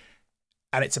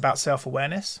 and it's about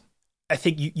self-awareness. I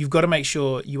think you've got to make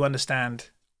sure you understand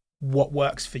what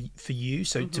works for you.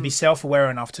 So to be self-aware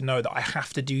enough to know that I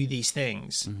have to do these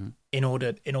things in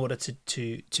order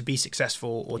to be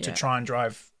successful or to try and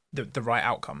drive the right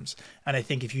outcomes. And I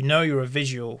think if you know you're a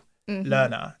visual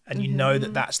learner and you know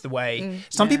that that's the way,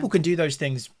 some people can do those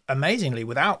things amazingly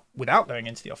without going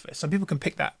into the office. Some people can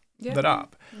pick that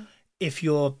up. If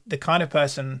you're the kind of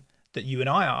person that you and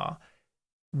I are,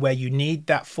 where you need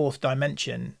that fourth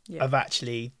dimension of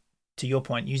actually, to your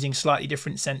point, using slightly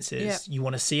different senses. You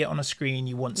want to see it on a screen.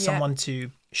 You want someone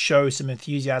to show some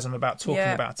enthusiasm about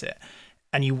talking about it,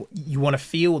 and you want to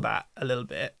feel that a little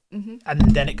bit, and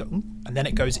then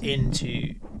it goes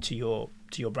into your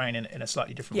brain in a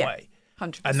slightly different way.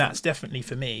 100%. And that's definitely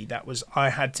for me, I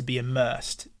had to be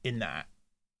immersed in that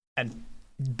and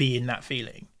be in that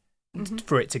feeling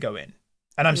for it to go in.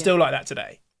 And I'm still like that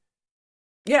today.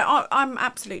 Yeah, I'm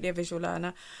absolutely a visual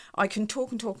learner. I can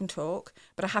talk and talk and talk,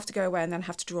 but I have to go away and then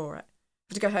have to draw it.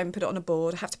 I have to go home and put it on a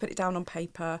board. I have to put it down on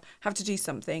paper. Have to do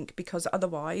something, because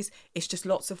otherwise it's just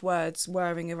lots of words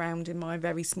whirring around in my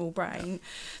very small brain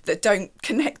that don't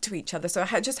connect to each other. So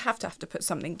I just have to put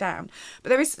something down. But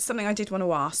there is something I did want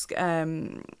to ask.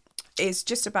 Is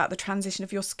just about the transition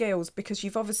of your skills, because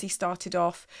you've obviously started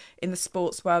off in the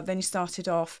sports world, then you started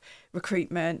off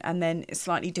recruitment, and then a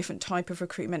slightly different type of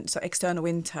recruitment, so external,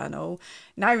 internal.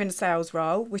 Now you're in a sales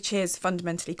role, which is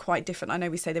fundamentally quite different. I know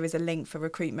we say there is a link for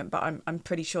recruitment, but I'm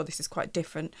pretty sure this is quite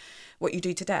different what you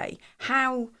do today.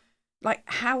 How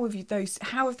have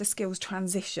the skills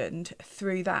transitioned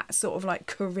through that sort of like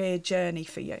career journey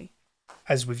for you?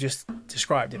 As we've just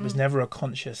described, it was never a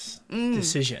conscious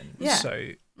decision. Yeah.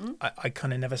 So I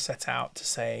kind of never set out to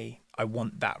say I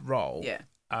want that role. Yeah.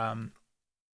 And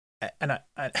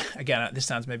again, this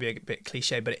sounds maybe a bit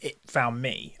cliche, but it found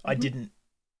me. I didn't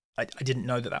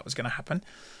know that was going to happen.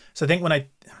 So I think when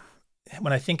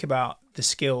I think about the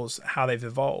skills, how they've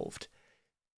evolved,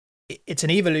 it's an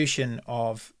evolution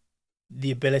of the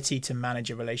ability to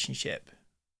manage a relationship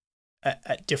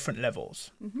at different levels.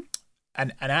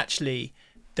 And actually,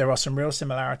 there are some real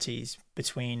similarities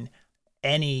between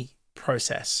any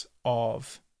process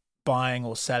of buying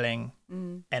or selling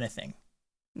anything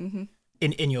in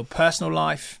your personal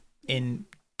life, in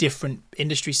different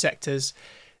industry sectors.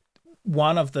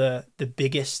 One of the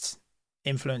biggest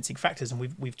influencing factors, and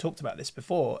we've talked about this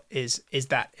before, is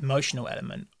that emotional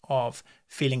element of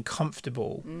feeling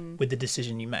comfortable with the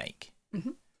decision you make,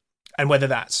 and whether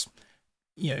that's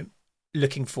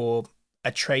looking for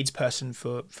a tradesperson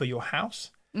for your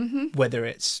house, whether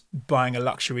it's buying a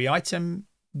luxury item,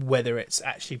 whether it's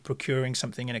actually procuring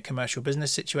something in a commercial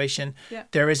business situation.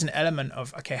 There is an element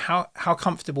of, okay, how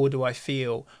comfortable do I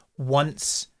feel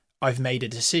once I've made a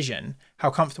decision? How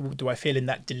comfortable do I feel in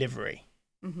that delivery?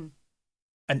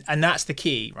 And that's the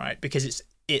key, right? Because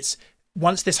it's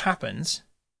once this happens,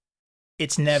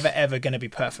 it's never ever going to be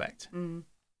perfect.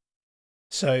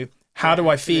 So how do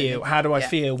I feel? How do I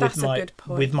feel with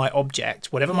my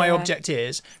object, whatever my object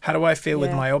is? How do I feel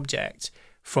with my object?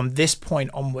 From this point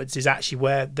onwards is actually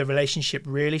where the relationship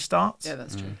really starts. Yeah,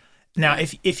 that's true. Now,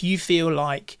 if you feel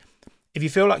like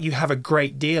you have a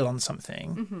great deal on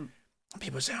something,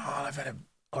 people say, "Oh, I've had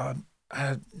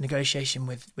a negotiation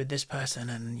with this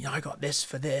person, and I got this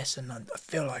for this, and I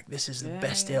feel like this is the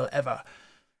best deal ever."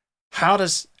 How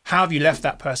have you left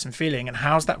that person feeling, and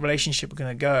how's that relationship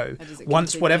going to go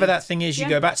once whatever that thing is? You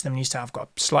go back to them and you say, "I've got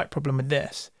a slight problem with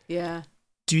this." Yeah.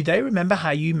 Do they remember how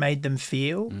you made them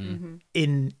feel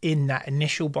in that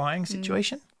initial buying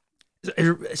situation?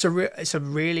 It's a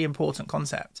really important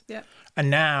concept. Yeah. And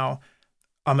now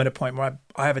I'm at a point where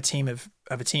I have a team of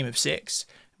 6.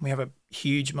 And we have a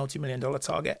huge multi-million-dollar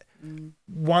target.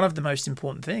 One of the most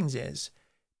important things is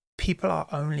people are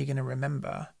only going to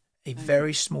remember a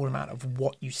very small amount of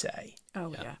what you say.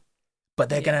 Oh yeah. But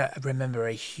they're going to remember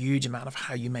a huge amount of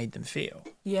how you made them feel.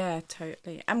 Yeah,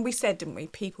 totally. And we said, didn't we?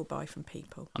 People buy from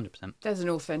people. 100%. There's an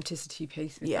authenticity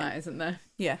piece with that, isn't there?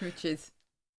 Yeah. Which is...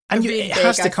 And it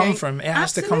has to come from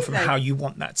how you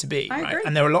want that to be, right?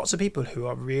 And there are lots of people who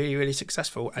are really, really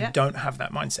successful and don't have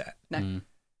that mindset. No.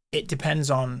 It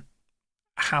depends on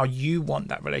how you want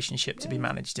that relationship to be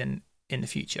managed in the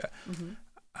future.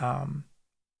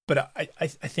 But I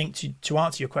think to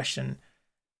answer your question,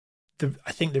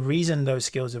 I think the reason those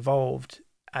skills evolved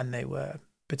and they were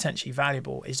potentially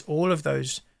valuable is all of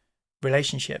those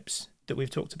relationships that we've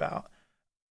talked about.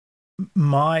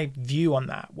 My view on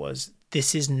that was,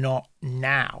 this is not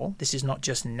now. This is not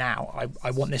just now.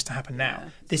 I want this to happen now.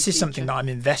 This is something that I'm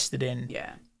invested in.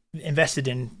 Yeah. Invested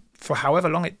in for however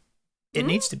long it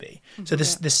needs to be. So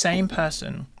the same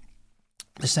person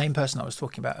I was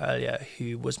talking about earlier,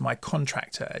 who was my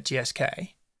contractor at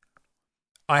GSK,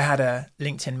 I had a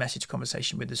LinkedIn message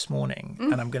conversation with this morning,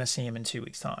 and I'm going to see him in 2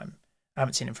 weeks' time. I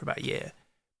haven't seen him for about a year,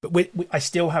 but I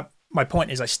still have. My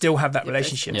point is, I still have that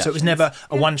relationship. So it was never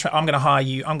a one. I'm going to hire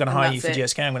you. I'm going to hire you for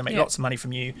GSK. I'm going to make lots of money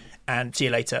from you, and see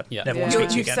you later. Never want to speak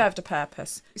to you again. You've served a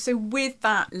purpose. So with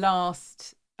that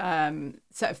last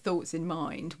set of thoughts in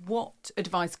mind, what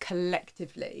advice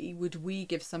collectively would we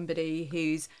give somebody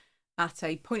who's at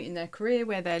a point in their career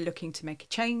where they're looking to make a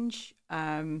change,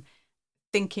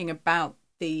 thinking about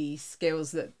the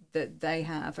skills that they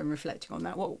have and reflecting on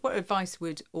that? What advice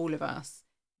would all of us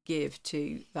give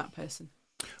to that person?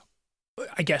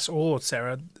 I guess, or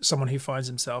Sarah, someone who finds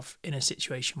himself in a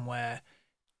situation where,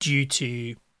 due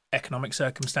to economic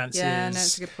circumstances. Yeah, no,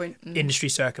 that's a good point. Industry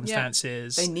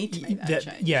circumstances. They need to make that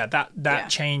change. Yeah, that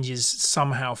change is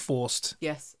somehow forced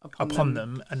upon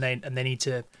them, and they need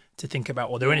to think about,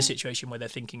 or they're in a situation where they're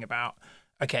thinking about,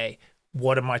 okay,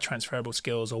 what are my transferable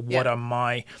skills, or what are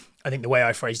my, I think the way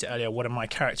I phrased it earlier, what are my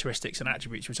characteristics and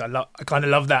attributes, which I love. I kind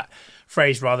of love that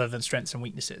phrase rather than strengths and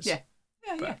weaknesses. Yeah.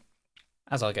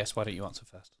 As our guest, why don't you answer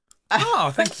first?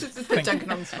 Oh, thank you. Put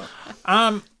Duncan on the spot.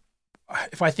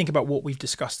 If I think about what we've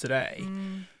discussed today,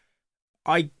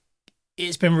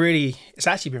 it's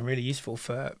actually been really useful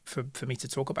for me to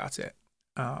talk about it.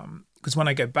 Because when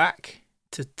I go back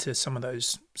to some of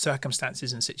those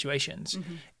circumstances and situations,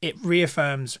 it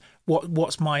reaffirms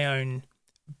what's my own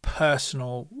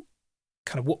personal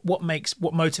kind of what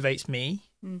motivates me,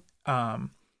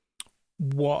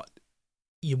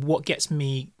 what gets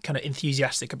me kind of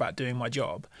enthusiastic about doing my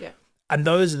job. Yeah. And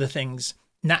those are the things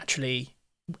naturally,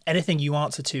 anything you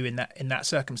answer to in that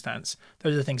circumstance,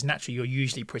 those are the things naturally you're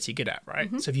usually pretty good at,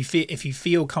 right? So if you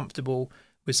feel comfortable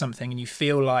with something and you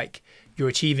feel like you're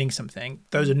achieving something,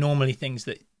 those are normally things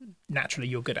that naturally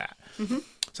you're good at.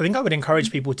 So I think I would encourage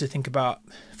people to think about,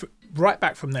 right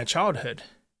back from their childhood,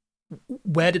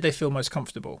 where did they feel most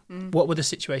comfortable? What were the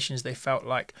situations they felt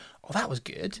like, oh, that was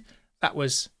good, that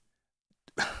was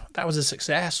a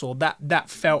success, or that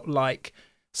felt like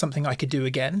something I could do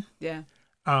again. Yeah.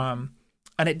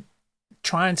 And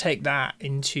try and take that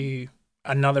into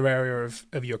another area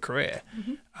of your career,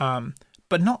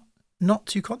 but not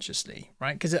too consciously,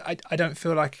 right? Because I don't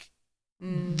feel like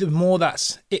the more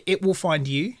it will find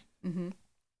you.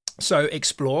 So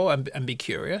explore and be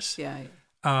curious. Yeah.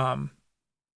 And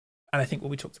I think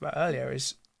what we talked about earlier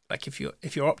is, like, if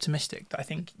you're optimistic, I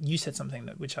think you said something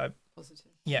which I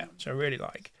really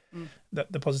like,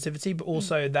 the positivity, but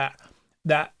also that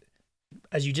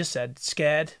as you just said,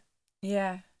 scared.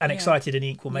 Yeah. And excited in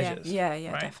equal measures. Yeah,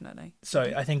 right? Definitely. So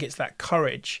I think it's that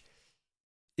courage.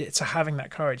 It's having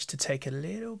that courage to take a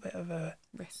little bit of a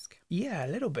risk. Yeah, a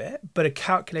little bit, but a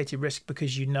calculated risk,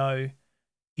 because you know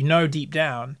deep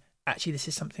down, actually, this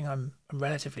is something I'm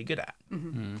relatively good at.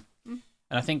 And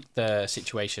I think the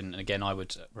situation, and again, I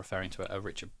would referring to a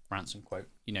Richard Branson quote.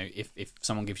 You know, if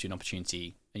someone gives you an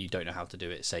opportunity and you don't know how to do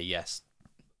it, say yes.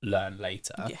 Learn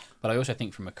later. But I also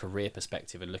think from a career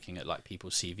perspective and looking at like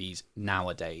people's CVs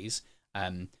nowadays,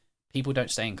 people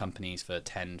don't stay in companies for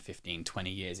 10, 15, 20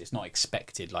 years. It's not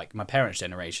expected. Like my parents'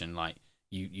 generation, like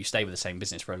you stay with the same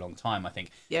business for a long time. I think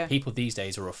people these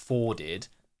days are afforded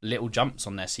little jumps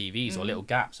on their CVs or little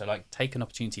gaps. So like take an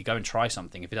opportunity, go and try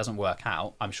something. If it doesn't work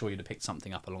out, I'm sure you'd have picked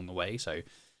something up along the way. So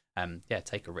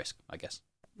take a risk, I guess.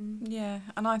 Yeah,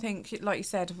 and I think, like you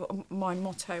said, my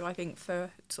motto, I think,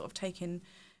 for sort of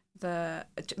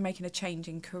making a change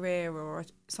in career or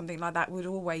something like that would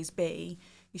always be,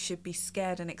 you should be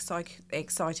scared and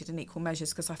excited in equal measures,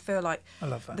 because I feel like I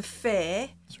love that. The fear,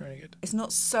 it's really good. It's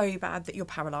not so bad that you're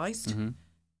paralysed,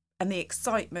 and the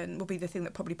excitement will be the thing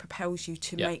that probably propels you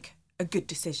to make a good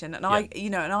decision. And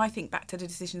I think back to the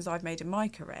decisions I've made in my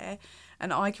career,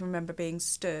 and I can remember being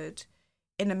stood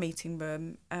in a meeting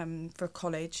room for a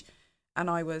college, and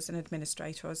I was an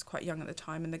administrator. I was quite young at the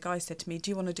time, and the guy said to me,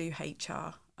 "Do you want to do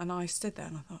HR?" And I stood there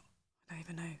and I thought, I don't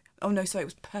even know. Oh no, sorry, it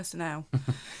was personnel.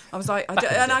 I was like,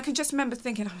 and I can just remember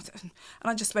thinking, and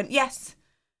I just went, yes.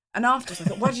 And afterwards I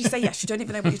thought, why did you say yes? You don't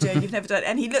even know what you're doing. You've never done it.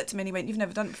 And he looked at me and he went, "You've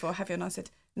never done it before, have you?" And I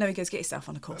said, "No." He goes, "Get yourself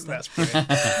on a course then." That's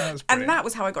brilliant. And that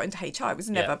was how I got into HR. It was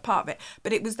never part of it.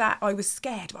 But it was that I was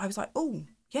scared. I was like, oh,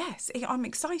 yes, I'm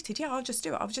excited. Yeah, I'll just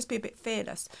do it. I'll just be a bit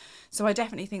fearless. So I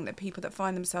definitely think that people that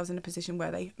find themselves in a position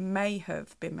where they may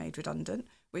have been made redundant,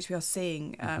 which we are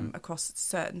seeing across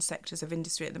certain sectors of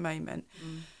industry at the moment,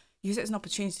 use it as an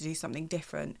opportunity to do something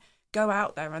different. Go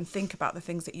out there and think about the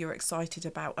things that you're excited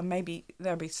about, and maybe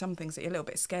there'll be some things that you're a little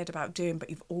bit scared about doing, but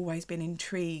you've always been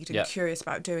intrigued and curious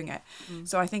about doing it.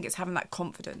 So I think it's having that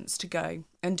confidence to go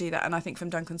and do that. And I think from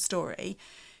Duncan's story,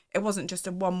 it wasn't just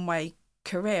a one-way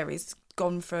career. He's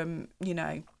gone from,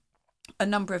 a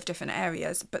number of different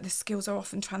areas, but the skills are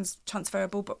often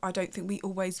transferable, but I don't think we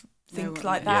always think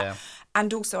like that. Yeah.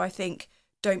 And also I think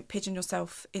don't pigeon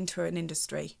yourself into an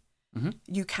industry.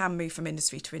 You can move from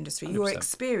industry to industry. 100%. Your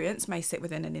experience may sit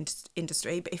within an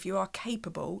industry, but if you are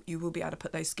capable, you will be able to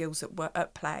put those skills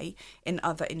at play in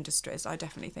other industries. I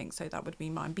definitely think so. That would be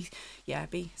mine.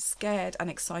 Be scared and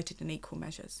excited in equal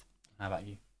measures. How about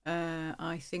you?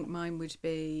 I think mine would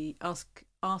be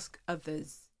ask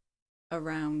others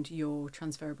around your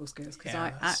transferable skills, because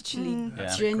I actually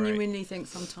genuinely think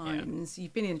sometimes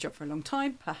you've been in a job for a long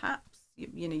time, perhaps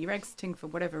you're exiting for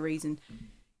whatever reason,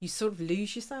 you sort of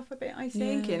lose yourself a bit, I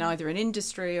think, in either an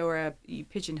industry or you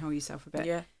pigeonhole yourself a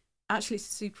bit. actually it's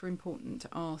super important to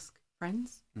ask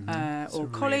friends or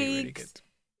really, colleagues. really good.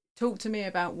 Talk to me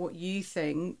about what you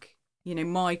think,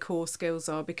 my core skills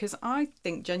are, because I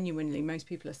think genuinely most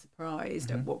people are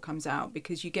surprised at what comes out,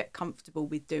 because you get comfortable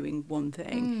with doing one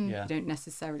thing. You don't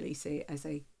necessarily see it as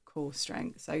a core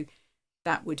strength. So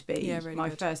that would be really my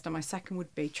first, and my second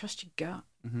would be trust your gut.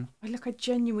 I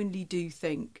genuinely do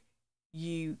think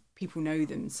people know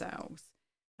themselves.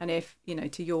 And if,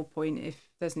 to your point, if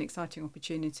there's an exciting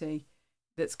opportunity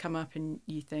that's come up and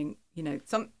you think,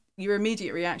 your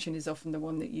immediate reaction is often the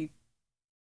one that you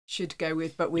should go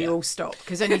with, but we all stop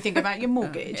because then you think about your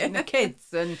mortgage and the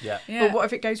kids and but what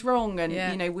if it goes wrong,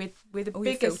 and we're the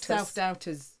biggest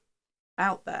self-doubters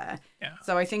out there.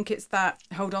 So I think it's that,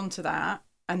 hold on to that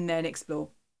and then explore.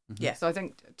 So I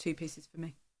think 2 pieces for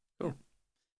me. Cool.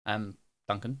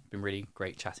 Duncan, been really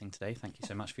great chatting today. Thank you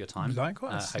so much for your time.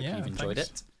 Likewise. Hope you've enjoyed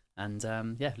it, and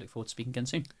look forward to speaking again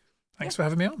soon. Thanks for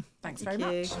having me on. Thank you very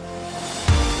much.